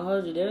 I'm not gonna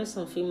hold you. There were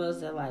some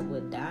females that like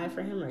would die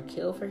for him or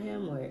kill for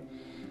him, or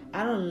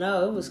I don't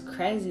know. It was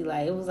crazy.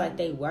 Like, it was like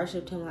they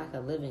worshipped him like a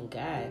living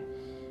god.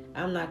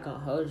 I'm not gonna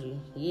hold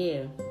you.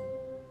 Yeah.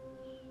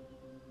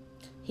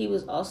 He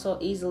was also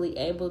easily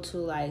able to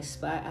like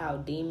spot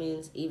out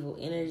demons, evil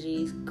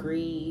energies,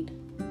 greed,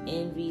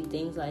 envy,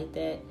 things like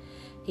that.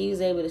 He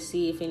was able to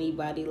see if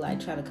anybody like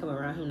tried to come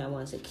around him that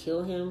wanted to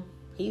kill him.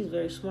 He's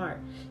very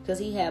smart because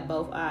he had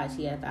both eyes.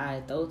 He had the eye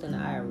of Thoth and the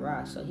eye of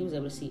Ra, so he was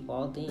able to see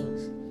all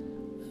things.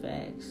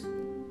 Facts.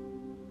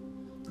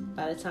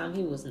 By the time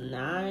he was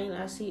 9,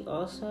 I see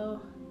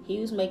also he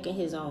was making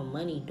his own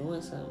money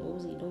doing something. What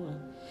was he doing?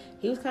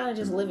 He was kind of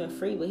just living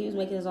free, but he was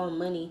making his own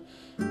money.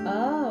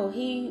 Oh,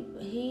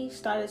 he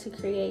started to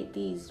create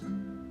these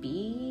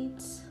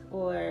beads,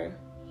 or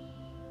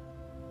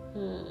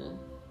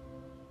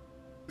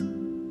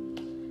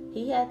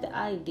he had the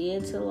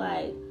idea to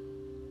like,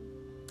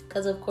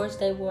 because of course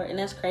they were, and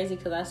that's crazy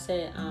because I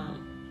said,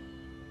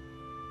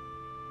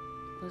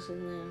 what's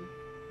his name?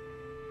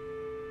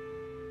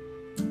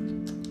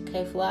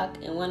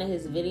 K-Flock, in one of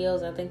his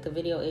videos, I think the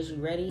video is You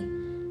Ready?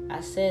 I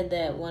said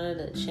that one of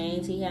the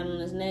chains he had on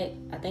his neck,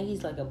 I think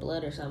he's like a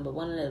blood or something, but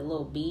one of the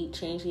little bead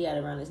chains he had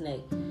around his neck,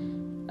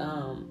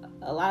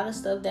 a lot of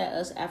stuff that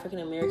us African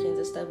Americans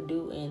and stuff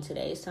do in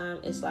today's time,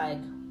 it's like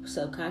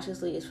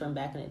subconsciously it's from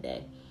back in the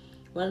day.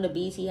 One of the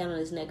beads he had on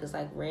his neck is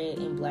like red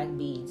and black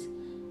beads.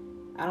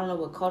 I don't know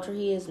what culture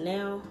he is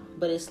now,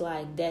 but it's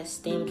like that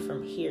stemmed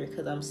from here,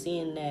 because I'm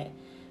seeing that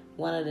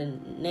one of the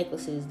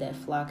necklaces that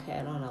Flock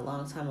had on a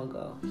long time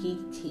ago,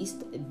 he's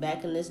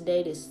back in this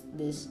day, this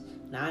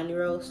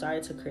 9-year-old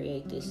started to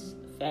create this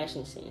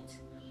fashion sense.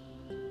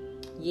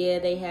 Yeah,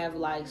 they have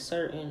like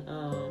certain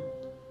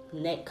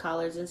neck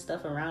collars and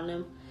stuff around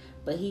them,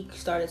 but he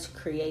started to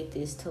create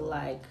this to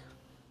like,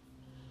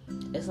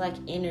 it's like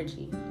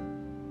energy.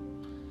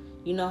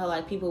 You know how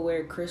like people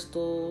wear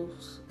crystal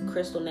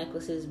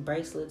necklaces,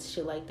 bracelets,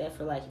 shit like that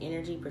for like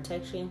energy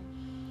protection?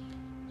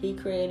 He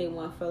created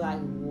one for like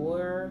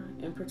war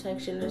and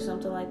protection or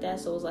something like that.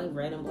 So it was like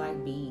red and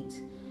black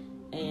beads.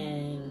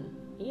 And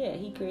yeah,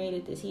 he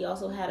created this. He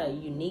also had a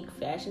unique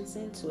fashion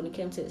sense when it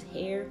came to his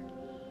hair.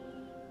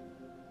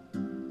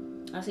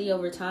 I see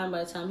over time,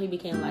 by the time he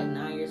became like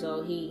 9 years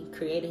old, he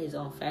created his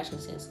own fashion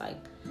sense. Like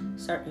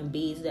certain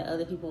beads that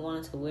other people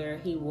wanted to wear,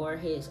 he wore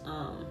his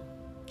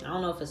I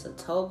don't know if it's a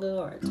toga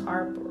or a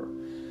tarp or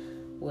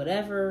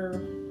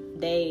whatever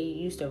they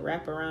used to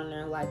wrap around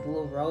their, like,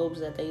 little robes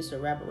that they used to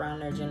wrap around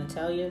their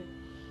genitalia.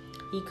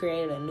 He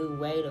created a new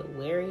way to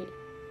wear it.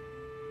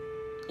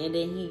 And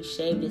then he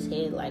shaved his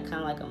head like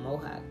kind of like a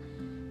mohawk.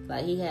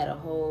 Like, he had a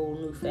whole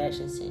new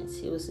fashion sense.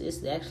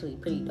 It's actually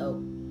pretty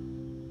dope.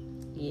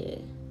 Yeah.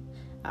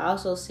 I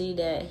also see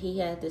that he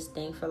had this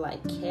thing for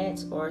like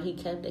cats, or he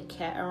kept a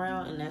cat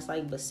around, and that's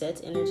like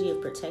Baset's energy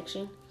of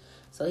protection.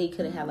 So he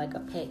could have had like a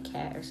pet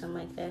cat or something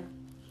like that.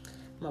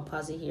 I'm gonna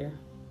pause it here.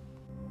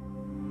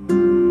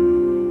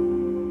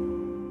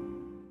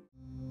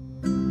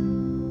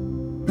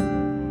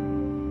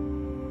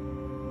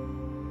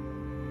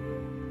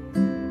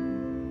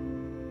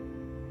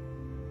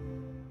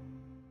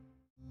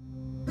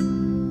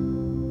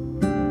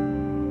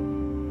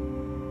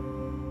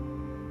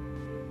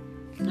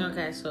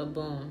 Okay, so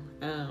boom.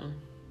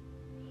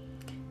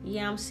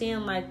 Yeah, I'm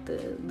seeing like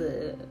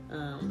the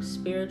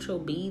spiritual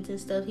beads and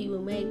stuff he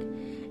would make.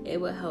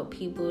 It would help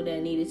people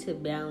that needed to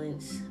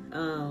balance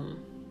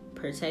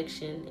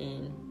protection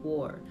and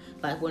war.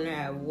 Like when they're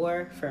at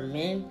war for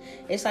men,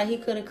 it's like he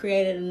could have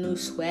created a new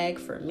swag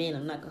for men.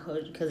 I'm not gonna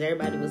hold you, because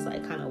everybody was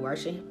like kind of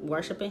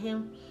worshiping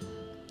him.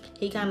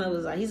 He kind of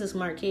was like, he's a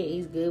smart kid.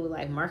 He's good with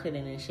like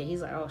marketing and shit.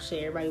 He's like, oh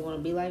shit, everybody want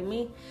to be like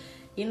me.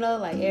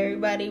 like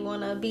everybody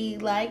wanna be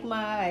like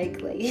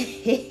Mike. Like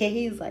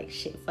he's like,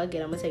 shit, fuck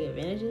it, I'm gonna take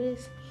advantage of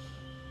this.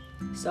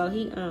 So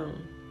he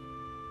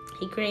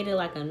created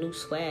like a new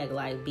swag,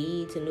 like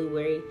beads, a new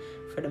way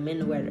for the men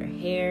to wear their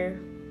hair,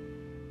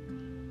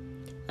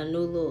 a new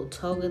little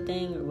toga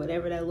thing or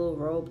whatever that little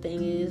robe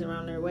thing is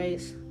around their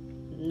waist,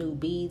 new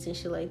beads and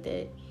shit like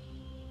that.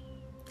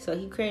 So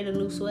he created a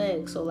new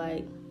swag. So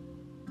like,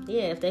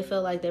 yeah, if they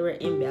felt like they were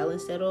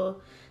imbalanced at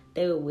all,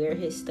 they would wear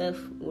his stuff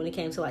when it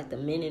came to like the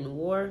men in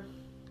war.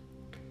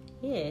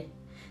 Yeah,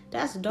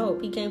 that's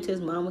dope. He came to his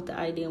mom with the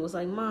idea and was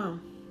like,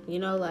 Mom,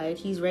 like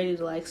he's ready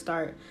to like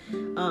start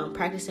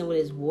practicing with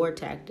his war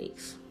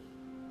tactics.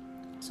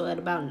 So at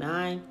about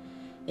 9,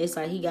 it's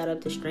like he got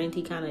up to strength.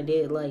 He kind of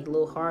did like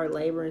little hard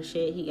labor and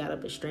shit. He got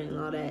up to strength and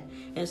all that.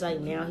 And it's like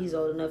now he's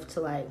old enough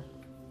to like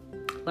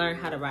learn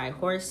how to ride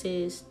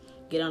horses,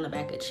 get on the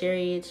back of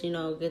chariots,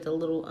 get the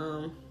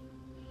little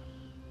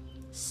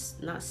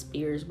not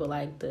spears, but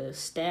like the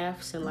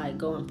staffs, and like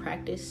go and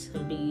practice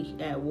and be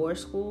at war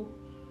school.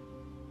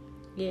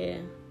 Yeah.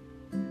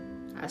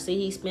 I see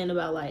he spent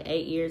about like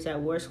 8 years at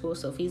war school.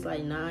 So if he's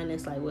like 9,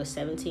 it's like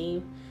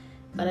 17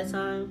 by the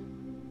time.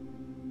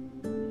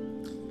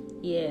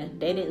 Yeah,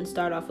 they didn't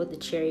start off with the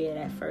chariot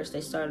at first.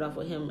 They started off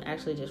with him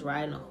actually just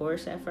riding a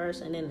horse at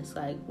first. And then it's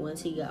like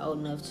once he got old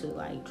enough to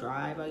like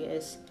drive, I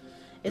guess.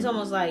 It's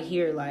almost like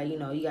here, like, you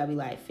gotta be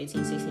like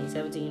 15, 16,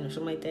 17 or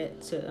something like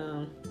that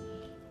to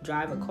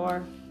drive a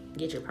car,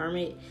 get your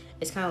permit.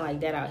 It's kind of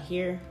like that out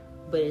here.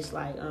 But it's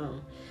like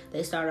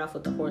they start off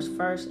with the horse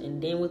first,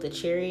 and then with the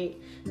chariot,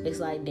 it's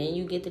like then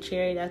you get the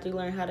chariot after you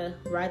learn how to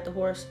ride the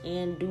horse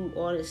and do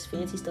all this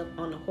fancy stuff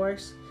on the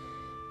horse.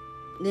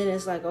 Then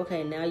it's like,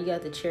 okay, now you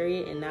got the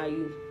chariot, and now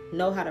you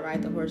know how to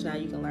ride the horse. Now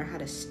you can learn how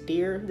to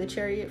steer the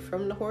chariot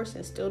from the horse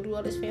and still do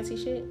all this fancy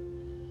shit.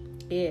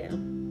 Yeah,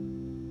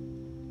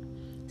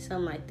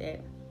 something like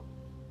that.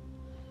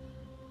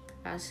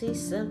 I see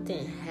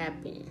something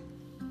happen.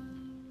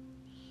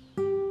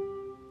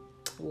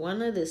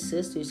 One of the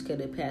sisters could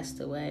have passed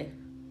away.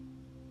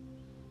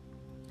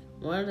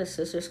 She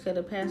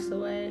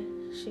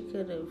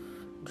could have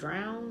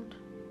drowned.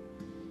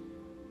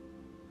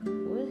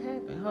 What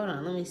happened? Hold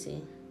on, let me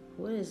see.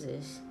 What is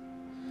this?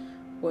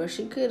 Well,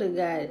 she could have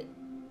got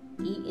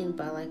eaten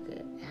by like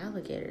an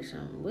alligator or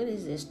something. What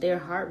is this? They're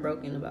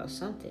heartbroken about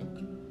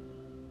something.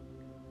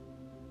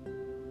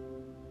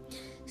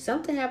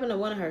 Something happened to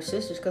one of her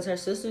sisters, because her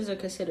sisters are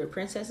considered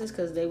princesses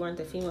because they weren't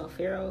the female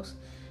pharaohs.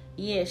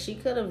 Yeah, she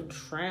could have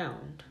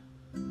drowned.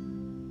 I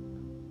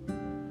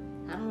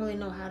don't really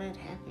know how that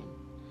happened.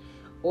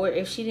 Or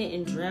if she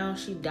didn't drown,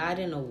 she died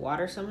in the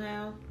water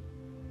somehow.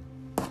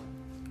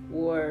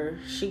 Or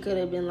she could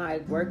have been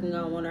like working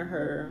on one of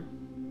her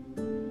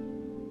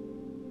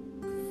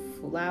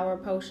flower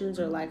potions,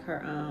 or like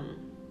her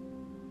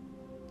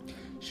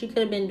she could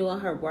have been doing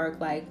her work.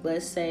 Like,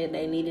 let's say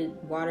they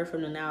needed water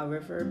from the Nile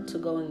River to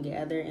go and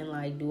gather and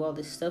like do all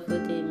this stuff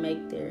with it,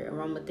 make their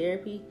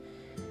aromatherapy.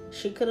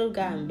 She could have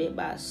gotten bit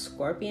by a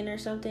scorpion or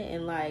something,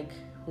 and like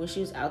when she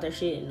was out there,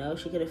 she didn't know.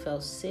 She could have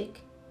felt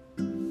sick,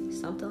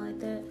 something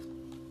like that.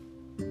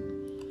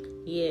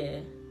 Yeah,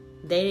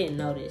 they didn't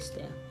notice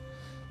that.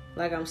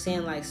 Like I'm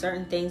saying, like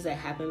certain things that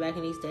happened back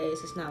in these days,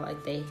 it's not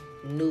like they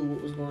knew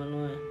what was going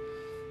on.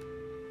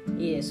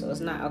 Yeah, so it's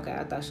not okay.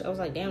 I was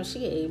like, damn, she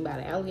get eaten by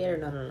an alligator?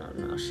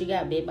 No. She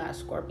got bit by a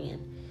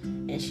scorpion,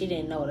 and she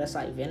didn't know that's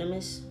like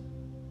venomous.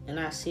 And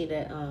I see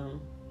that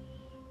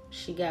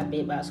she got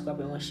bit by a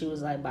scorpion when she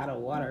was like by the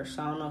water.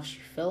 So I don't know if she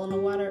fell in the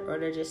water, or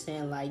they're just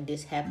saying like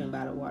this happened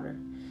by the water,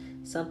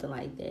 something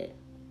like that.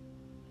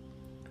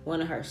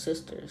 One of her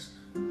sisters,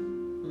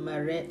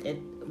 Meret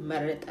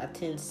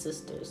Aten's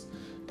sisters,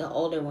 the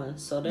older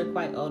ones. So they're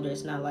quite older.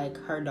 It's not like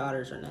her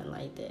daughters or nothing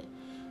like that.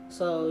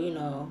 So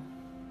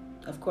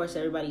of course,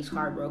 everybody's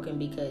heartbroken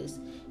because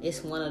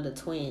it's one of the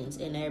twins,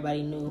 and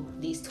everybody knew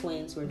these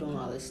twins were doing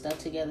all this stuff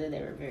together. They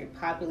were very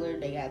popular.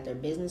 They got their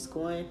business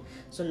going.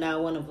 So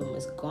now one of them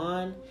is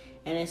gone,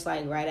 and it's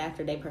like right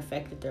after they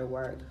perfected their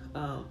work.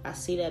 I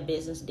see that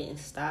business didn't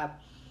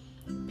stop.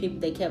 People,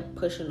 they kept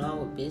pushing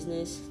on with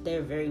business.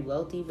 They're very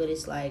wealthy, but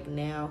it's like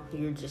now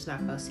you're just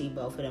not gonna see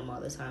both of them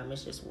all the time.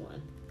 It's just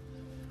one.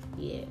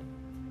 Yeah.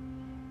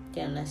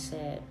 Damn, that's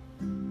sad.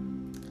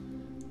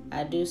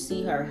 I do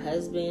see her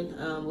husband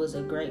was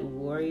a great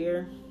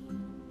warrior.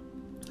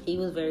 He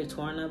was very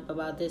torn up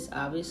about this,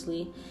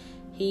 obviously.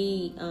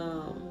 He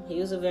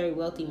was a very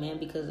wealthy man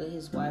because of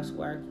his wife's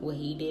work, what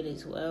he did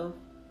as well.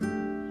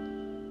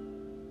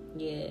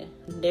 Yeah,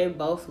 they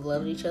both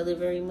loved each other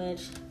very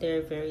much.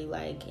 They're very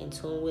like in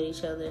tune with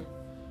each other.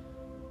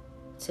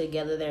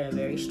 Together, they're a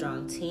very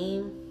strong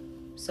team.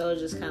 So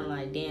it's just kind of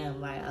like, damn,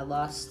 like I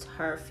lost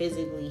her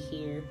physically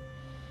here.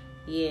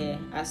 Yeah,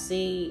 I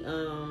see.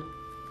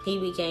 He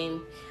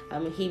became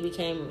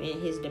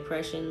in his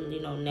depression,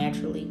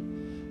 naturally.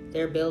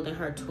 They're building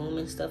her tomb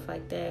and stuff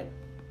like that.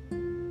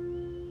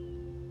 And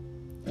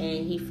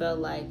he felt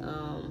like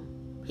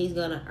he's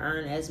gonna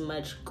earn as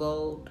much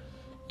gold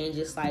and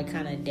just like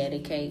kind of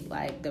dedicate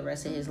like the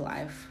rest of his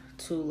life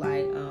to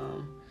like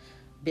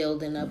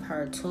building up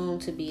her tomb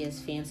to be as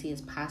fancy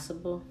as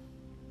possible.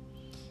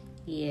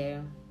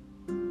 Yeah.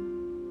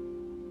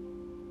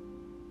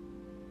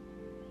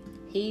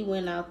 He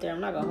went out there, I'm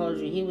not gonna hold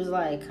you, he was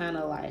like kind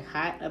of like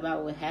hot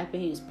about what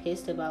happened. He was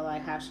pissed about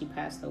like how she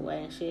passed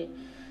away and shit.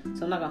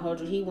 So I'm not gonna hold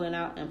you, he went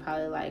out and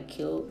probably like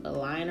killed a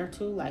lion or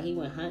two. Like he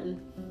went hunting.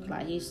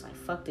 Like he's like,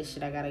 fuck this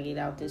shit, I gotta get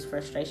out this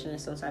frustration in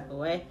some type of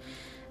way.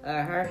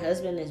 Her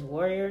husband is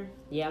warrior.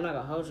 Yeah, I'm not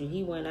gonna hold you,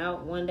 he went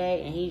out one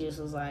day and he just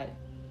was like,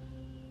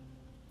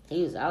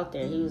 he was out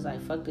there, he was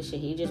like, fuck this shit.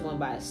 He just went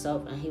by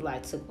himself and he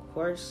like took a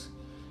horse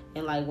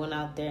and like went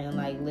out there and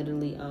like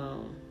literally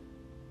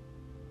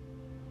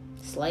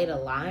slayed a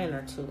lion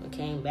or two and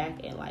came back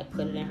and like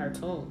put it in her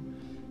tomb.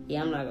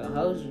 Yeah, I'm not gonna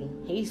hold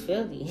you, he's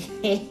filthy.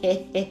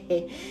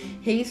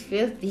 He's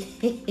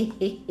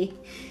filthy.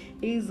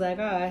 He's like,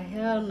 oh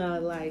hell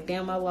no, like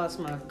damn, I lost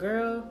my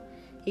girl.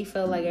 He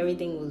felt like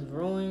everything was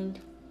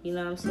ruined, you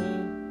know what I'm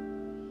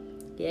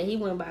saying? Yeah, he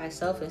went by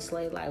himself and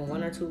slayed like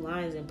 1 or 2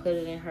 lions and put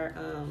it in her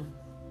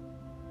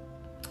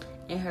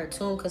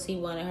tomb because he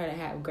wanted her to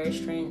have great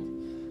strength.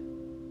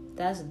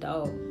 That's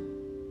dope.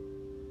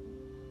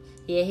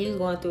 Yeah, he was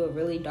going through a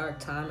really dark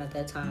time at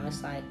that time.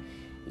 It's like,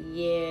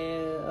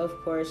 yeah, of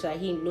course. Like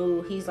he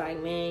knew, he's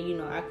like, man, you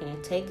know, I can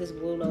take this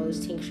Blue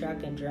Lotus tincture, I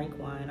can drink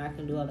wine, I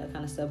can do all that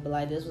kind of stuff. But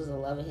like, this was the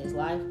love of his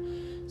life.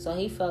 So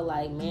he felt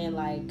like, man,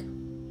 like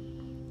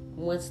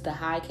once the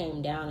high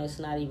came down, it's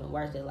not even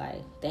worth it.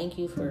 Like, thank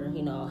you for,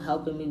 you know,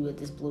 helping me with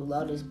this Blue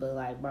Lotus. But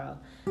like, bro,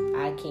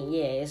 I can't,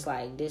 yeah, it's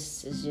like,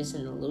 this is just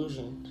an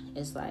illusion.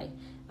 It's like,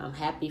 I'm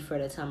happy for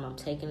the time I'm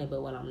taking it,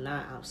 but when I'm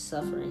not, I'm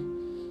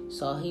suffering.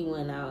 So he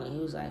went out and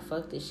he was like,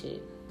 fuck this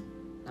shit.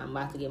 I'm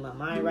about to get my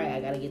mind right. I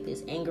gotta get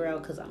this anger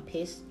out because I'm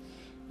pissed.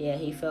 Yeah,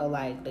 he felt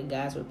like the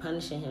guys were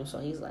punishing him. So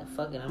he's like,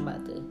 fuck it, I'm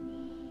about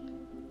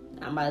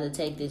to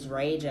take this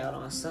rage out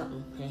on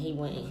something. And he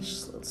went and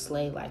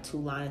slayed like 2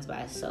 lions by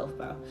himself,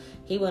 bro.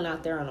 He went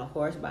out there on a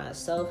horse by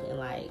himself and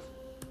like,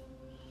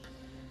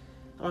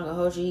 I'm not gonna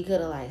hold you, he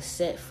could have like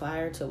set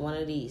fire to one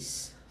of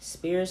these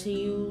spears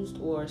he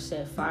used or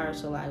set fire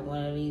to like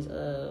one of these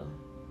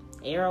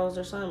arrows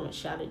or something and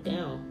shot it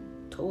down.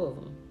 2 of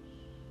them.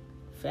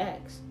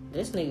 Facts.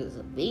 This nigga's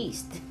a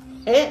beast.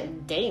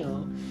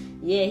 Damn.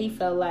 Yeah, he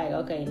felt like,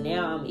 okay,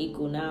 now I'm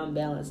equal, now I'm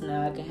balanced,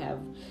 now I can have,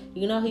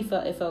 you know,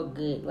 it felt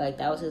good. Like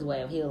that was his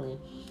way of healing.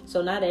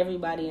 So not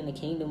everybody in the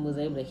kingdom was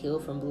able to heal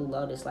from Blue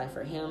Lotus. Like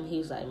for him, he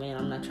was like, man,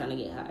 I'm not trying to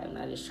get high, I'm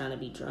not just trying to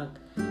be drunk.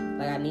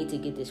 Like I need to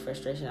get this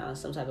frustration out in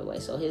some type of way.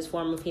 So his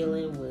form of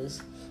healing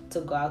was to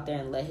go out there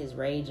and let his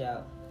rage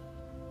out.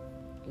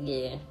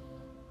 Yeah.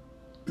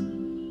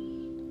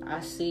 I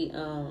see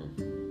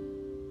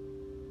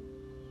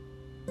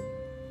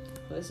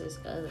what's this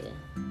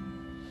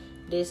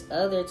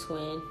other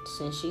twin,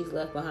 since she's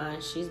left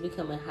behind, she's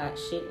becoming hot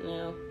shit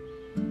now.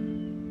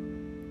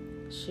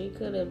 She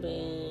could have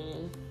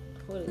been,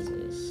 what is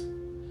this?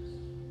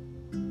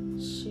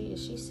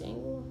 Is she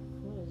single?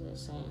 What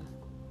is that saying?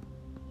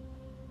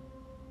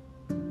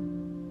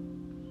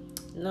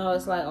 No,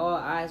 it's like all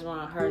eyes are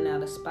on her now.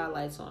 The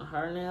spotlight's on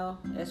her now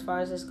as far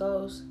as this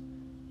goes.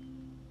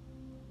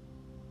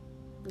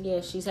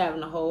 Yeah, she's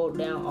having to hold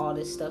down all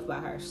this stuff by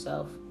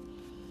herself.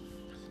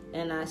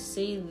 And I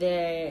see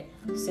that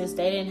since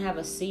they didn't have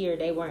a seer,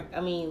 they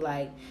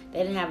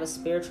didn't have a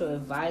spiritual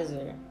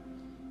advisor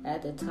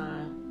at the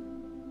time.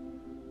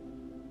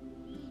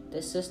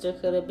 The sister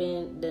could have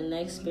been the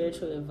next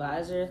spiritual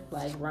advisor,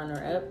 like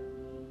runner up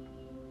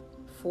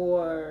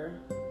for,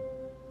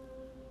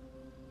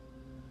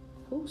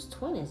 whose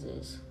twin is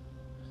this?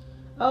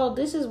 Oh,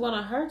 this is one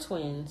of her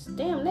twins.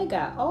 Damn, they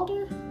got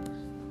older.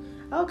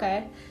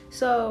 Okay,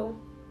 so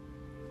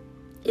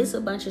it's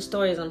a bunch of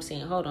stories I'm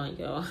seeing. Hold on,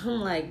 y'all.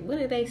 I'm like, what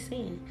are they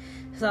saying?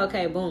 So,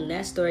 okay, boom.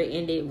 That story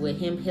ended with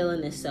him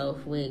healing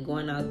himself, with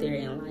going out there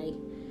and, like,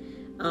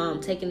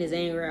 taking his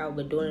anger out,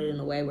 but doing it in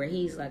a way where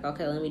he's like,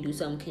 okay, let me do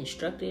something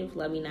constructive.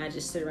 Let me not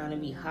just sit around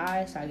and be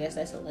high. So I guess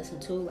that's a lesson,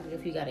 too. Like,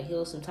 if you got to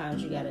heal,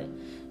 sometimes you got to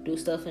do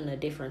stuff in a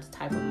different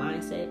type of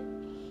mindset.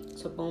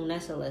 So, boom,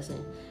 that's a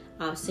lesson.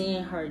 I'm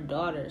seeing her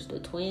daughters, the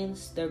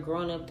twins, they're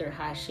growing up, they're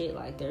hot shit.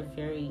 Like, they're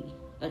very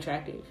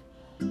attractive.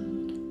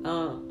 And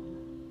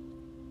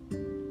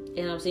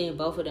I'm seeing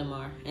both of them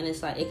are. And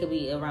it's like, it could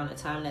be around the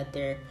time that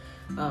they're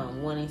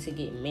wanting to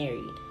get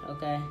married.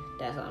 Okay?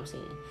 That's what I'm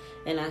seeing.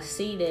 And I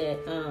see that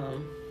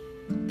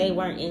they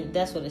weren't in,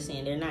 that's what it's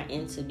saying. They're not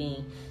into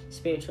being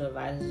spiritual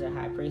advisors or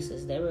high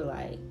priestess. They were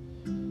like,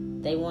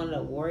 they wanted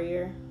a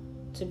warrior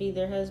to be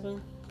their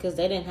husband. Because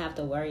they didn't have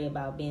to worry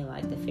about being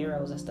like the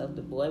pharaohs and stuff.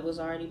 The boy was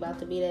already about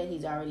to be that.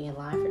 He's already in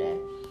line for that.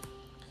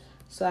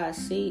 So I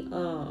see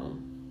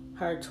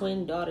her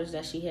twin daughters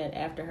that she had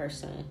after her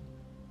son.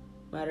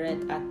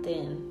 Madret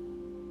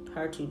Aten,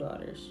 her 2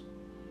 daughters.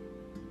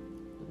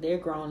 They're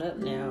grown up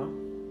now.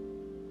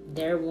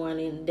 They're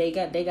wanting, they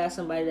got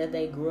somebody that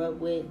they grew up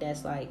with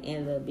that's like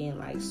ended up being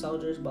like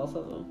soldiers, both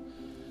of them.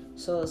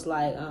 So it's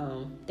like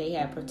they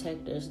had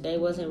protectors. They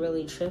wasn't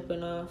really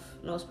tripping off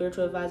no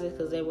spiritual advisors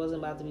because they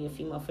wasn't about to be a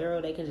female pharaoh.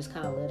 They can just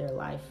kind of live their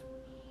life.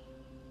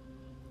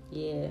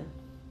 Yeah.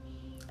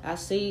 I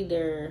see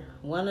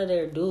one of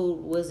their dude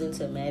was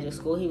into magic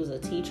school. He was a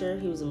teacher.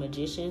 He was a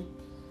magician.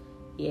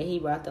 Yeah, he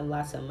brought them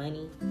lots of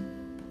money.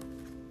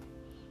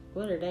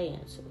 What are they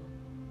into?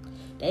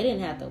 They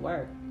didn't have to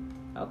work.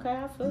 Okay,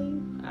 I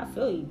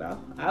feel you, bro.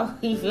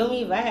 You feel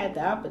me? If I had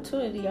the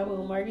opportunity, I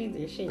wouldn't work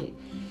either. Shit.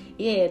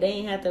 Yeah, they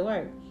didn't have to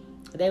work.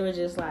 They were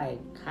just like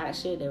hot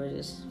shit. They were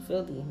just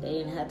filthy. They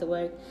didn't have to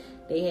work.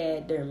 They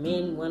had their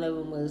men. One of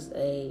them was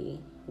a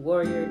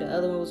warrior. The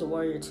other one was a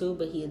warrior too,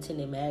 but he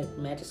attended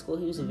magic school.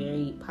 He was a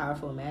very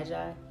powerful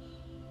magi.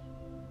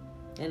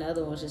 And the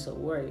other one was just a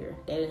warrior.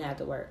 They didn't have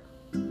to work.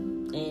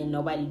 And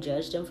nobody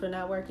judged them for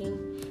not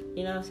working.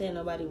 You know what I'm saying?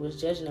 Nobody was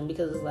judging them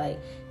because it's like,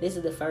 this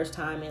is the first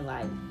time in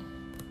like,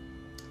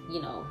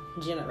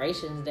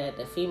 generations that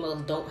the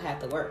females don't have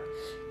to work.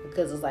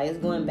 Because it's like, it's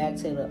going back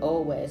to the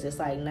old ways. It's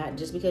like, not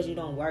just because you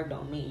don't work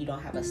don't mean you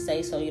don't have a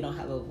say so, you don't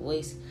have a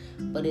voice.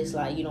 But it's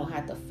like, you don't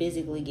have to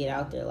physically get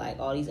out there like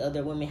all these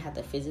other women have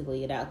to physically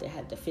get out there,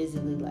 have to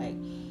physically like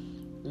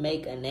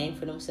make a name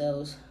for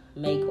themselves,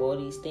 make all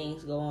these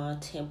things, go on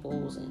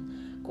temples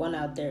and going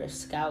out there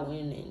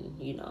scouting and,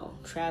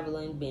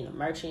 traveling, being a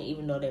merchant.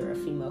 Even though they were a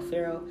female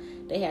pharaoh,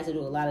 they had to do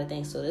a lot of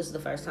things. So this is the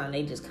first time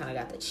they just kind of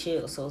got to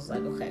chill. So it's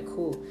like, okay,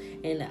 cool.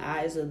 In the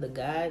eyes of the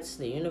gods,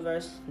 the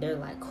universe, they're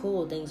like,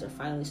 cool, things are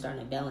finally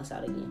starting to balance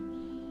out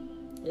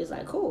again. It's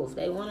like, cool, if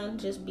they want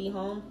to just be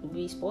home,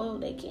 be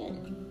spoiled, they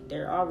can.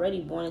 They're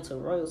already born into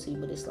royalty,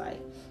 but it's like,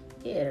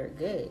 yeah, they're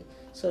good.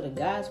 So the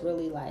gods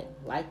really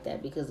like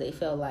that, because they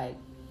felt like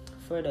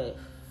for the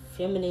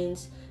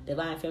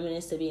divine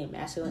feminines to be in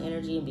masculine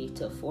energy and be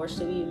forced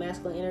to be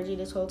masculine energy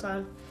this whole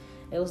time,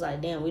 it was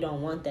like, damn, we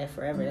don't want that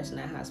forever. That's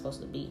not how it's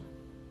supposed to be.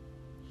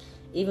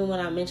 Even when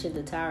I mentioned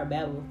the Tower of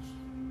Babel,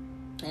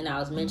 and I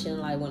was mentioning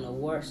like when the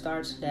war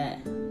starts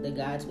that the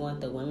gods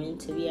want the women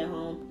to be at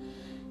home,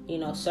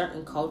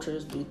 certain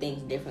cultures do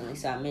things differently.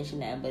 So I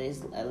mentioned that, but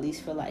it's at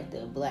least for like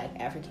the Black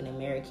African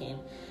American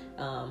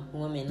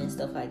women and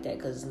stuff like that,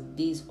 because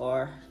we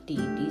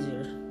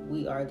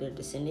are their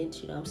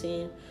descendants. You know what I'm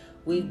saying?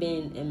 We've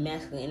been in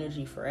masculine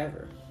energy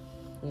forever.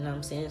 You know what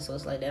I'm saying? So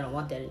it's like they don't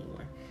want that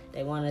anymore.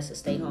 They want us to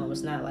stay home.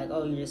 It's not like,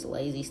 oh, you're just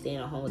lazy staying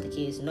at home with the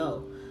kids.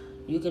 No,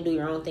 you can do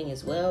your own thing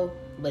as well,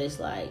 but it's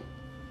like,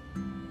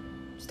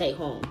 stay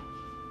home,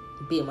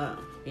 be a mom,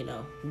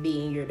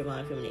 be in your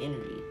divine feminine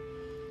energy.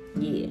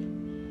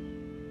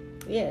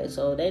 Yeah.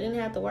 So they didn't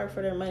have to work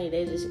for their money.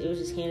 It was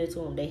just handed to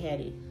them. They had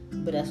it,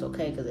 but that's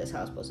okay, because that's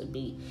how it's supposed to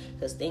be.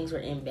 Because things were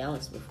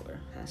imbalanced before.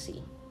 I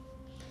see.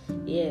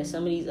 Yeah,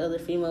 some of these other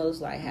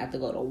females like have to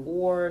go to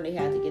war, and they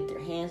have to get their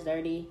hands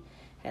dirty,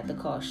 have to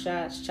call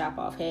shots, chop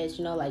off heads.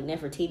 Like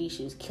Nefertiti,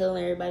 she was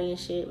killing everybody and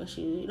shit when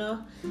she,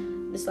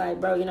 it's like,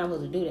 bro, you're not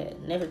supposed to do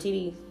that.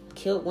 Nefertiti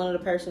killed one of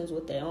the persons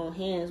with their own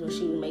hands when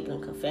she was making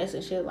them confess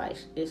and shit. Like,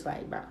 it's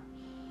like, bro,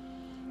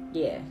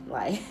 yeah,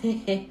 like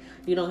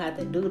you don't have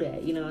to do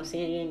that. You know what I'm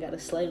saying? You ain't gotta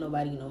slay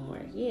nobody no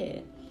more. Yeah.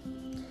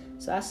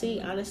 So I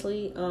see,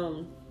 honestly,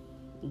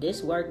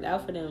 this worked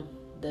out for them.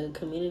 The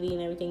community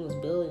and everything was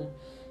building.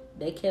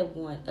 They kept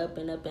going up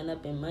and up and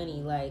up in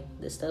money. Like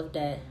the stuff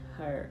that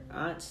her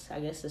aunts, I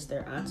guess it's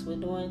their aunts, were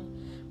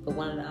doing. But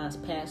one of the aunts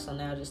passed, so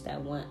now just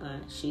that one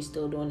aunt, she's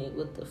still doing it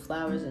with the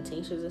flowers and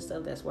tinctures and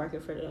stuff that's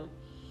working for them.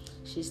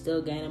 She's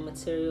still gaining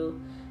material.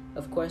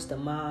 Of course, the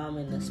mom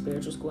and the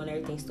spiritual school and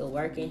everything's still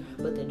working.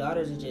 But the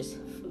daughters are just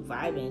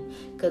vibing,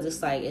 because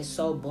it's like, it's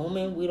so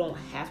booming. We don't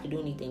have to do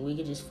anything. We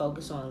can just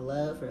focus on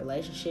love,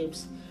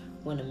 relationships.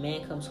 When a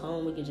man comes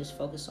home, we can just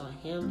focus on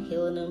him,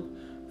 healing him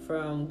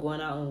from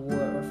going out in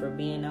war, or for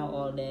being out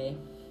all day,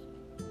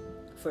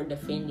 for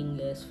defending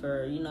us,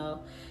 for,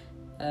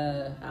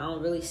 I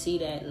don't really see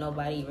that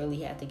nobody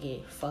really had to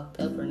get fucked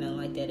up or nothing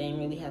like that. They didn't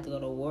really have to go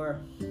to war.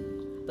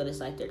 But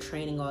it's like they're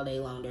training all day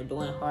long. They're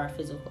doing hard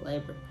physical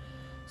labor.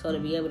 So to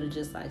be able to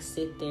just like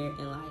sit there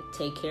and like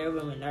take care of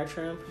them and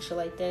nurture them and shit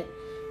like that,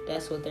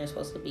 that's what they're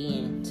supposed to be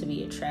in, to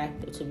be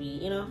attractive, to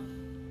be,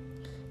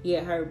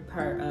 Yeah,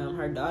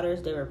 her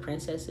daughters, they were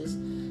princesses.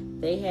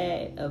 They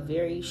had a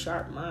very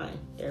sharp mind.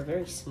 They're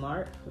very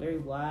smart, very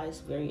wise,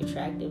 very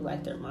attractive,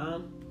 like their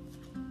mom.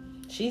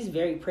 She's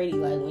very pretty.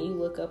 Like, when you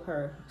look up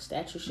her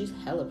statue, she's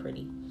hella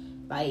pretty.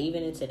 Like,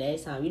 even in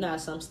today's time, how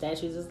some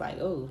statues, it's like,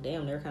 oh,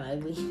 damn, they're kind of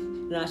ugly.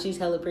 She's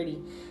hella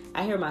pretty.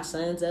 I hear my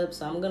son's up,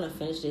 so I'm going to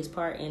finish this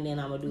part, and then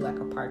I'm going to do, like,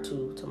 a part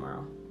 2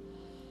 tomorrow.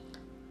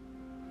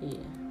 Yeah.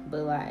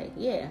 But, like,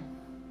 yeah.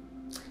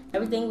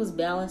 Everything was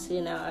balanced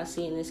out. I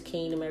see in this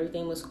kingdom,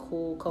 everything was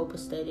cool,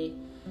 copacetic.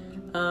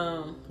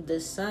 The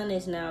son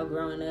is now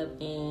growing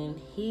up, and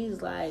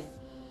he's like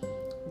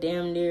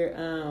damn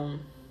near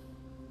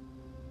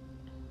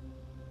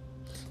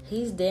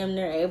he's damn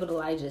near able to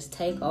like just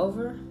take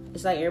over.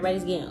 It's like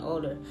everybody's getting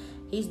older.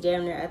 He's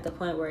damn near at the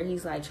point where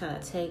he's like trying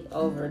to take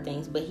over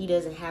things, but he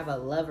doesn't have a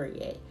lover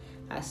yet.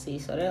 I see.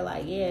 So they're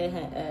like,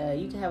 yeah,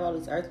 you can have all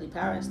this earthly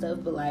power and stuff,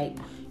 but like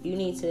you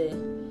need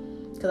to.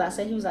 Because I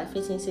said he was like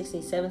 15,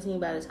 16, 17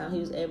 by the time he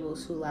was able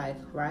to like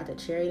ride the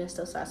chariot and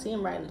stuff. So I see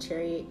him riding the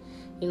chariot.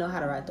 He knows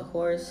how to ride the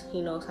horse. He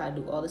knows how to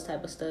do all this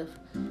type of stuff.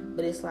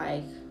 But it's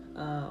like,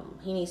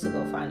 he needs to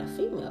go find a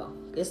female.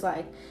 It's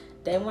like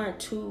they weren't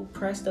too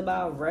pressed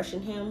about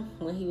rushing him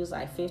when he was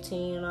like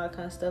 15 and all that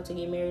kind of stuff to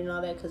get married and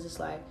all that, because it's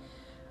like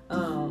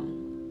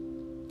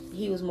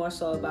he was more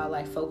so about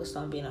like focused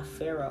on being a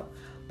pharaoh.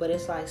 But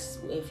it's like,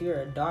 if you're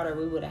a daughter,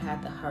 we would have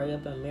had to hurry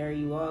up and marry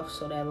you off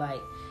so that like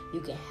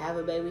you can have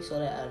a baby, so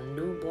that a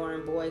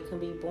newborn boy can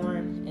be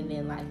born, and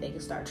then like they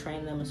can start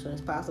training them as soon as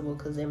possible,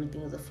 because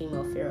everything was a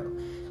female pharaoh.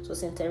 So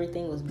since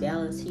everything was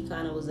balanced, he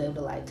kind of was able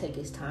to like take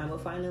his time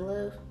with finding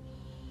love.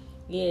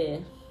 Yeah.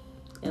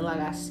 And like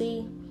I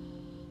see,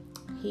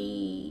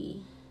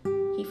 he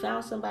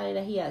found somebody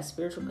that he had a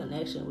spiritual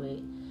connection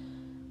with.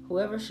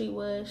 Whoever she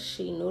was,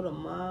 she knew the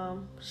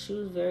mom. She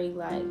was very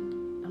like,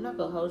 I'm not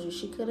gonna hold you,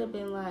 she could have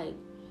been like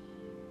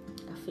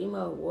a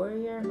female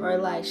warrior, or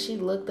like she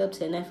looked up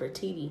to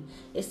Nefertiti.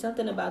 It's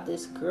something about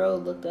this girl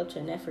looked up to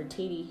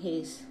Nefertiti,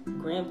 his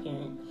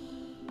grandparent.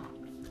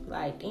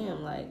 Like,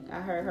 damn, like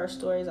I heard her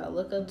stories, I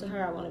look up to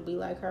her, I want to be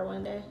like her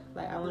one day.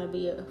 Like, I want to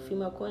be a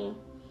female queen.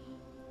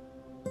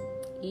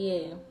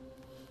 Yeah.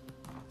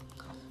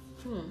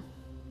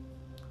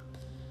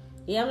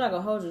 Yeah, I'm not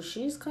gonna hold you.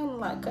 She's kind of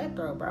like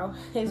cutthroat, bro.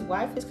 His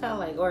wife is kind of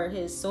like, or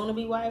his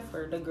soon-to-be wife,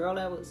 or the girl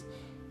that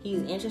he's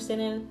interested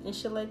in and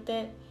shit like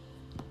that.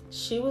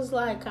 She was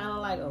like kind of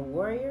like a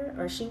warrior,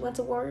 or she went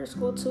to warrior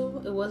school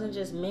too. It wasn't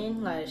just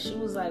men. Like, she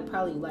was like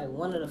probably like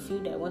one of the few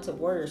that went to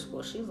warrior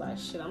school. She's like,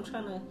 shit, I'm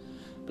trying to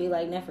be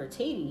like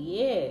Nefertiti.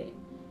 Yeah.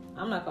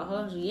 I'm not gonna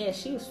hold you. Yeah,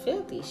 she was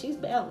filthy. She's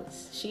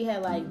balanced. She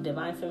had like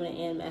divine feminine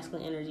and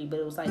masculine energy, but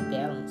it was like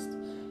balanced.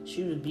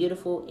 She was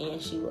beautiful,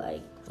 and she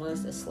like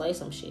wants to slay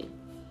some shit.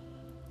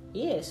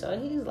 Yeah, so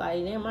he's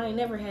like, damn, I ain't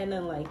never had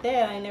nothing like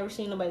that. I ain't never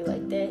seen nobody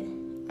like that.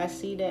 I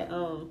see that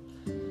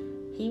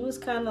he was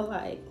kind of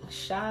like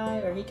shy,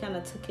 or he kind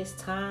of took his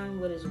time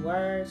with his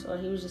words, or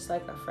he was just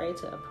like afraid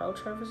to approach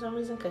her for some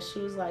reason, because she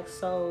was like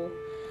so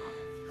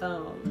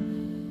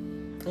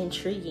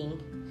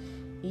intriguing.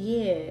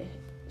 Yeah.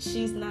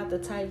 She's not the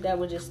type that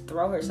would just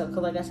throw herself.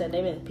 Because like I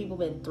said, people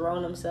been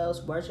throwing themselves,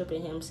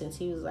 worshiping him since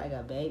he was like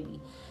a baby.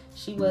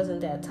 She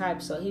wasn't that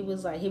type. So he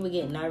was like, he would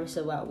get nervous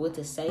about what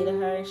to say to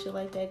her and shit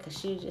like that, because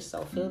she was just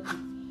so filthy.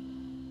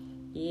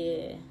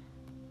 Yeah.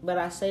 But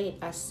I see,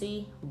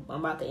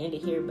 I'm about to end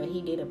it here, but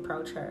he did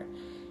approach her.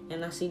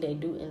 And I see they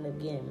do end up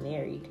getting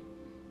married.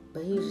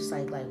 But he was just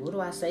like, what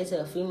do I say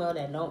to a female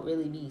that don't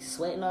really be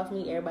sweating off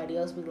me? Everybody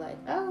else be like,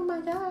 oh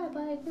my God,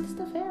 like, it's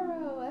the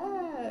pharaoh.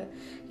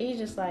 He's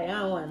just like, I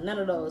don't want none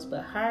of those.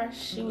 But her,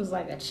 she was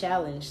like a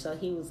challenge. So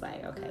he was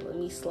like, okay, let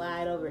me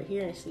slide over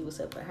here and see what's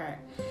up with her.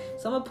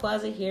 So I'm going to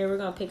pause it here. We're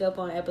going to pick up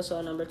on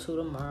episode number 2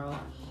 tomorrow.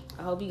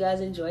 I hope you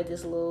guys enjoyed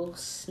this little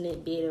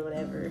snippet or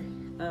whatever.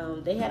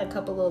 They had a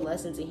couple little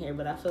lessons in here,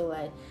 but I feel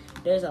like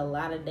there's a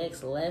lot of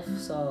decks left.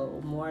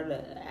 So more of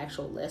the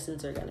actual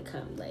lessons are going to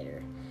come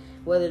later,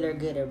 whether they're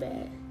good or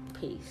bad.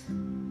 Peace.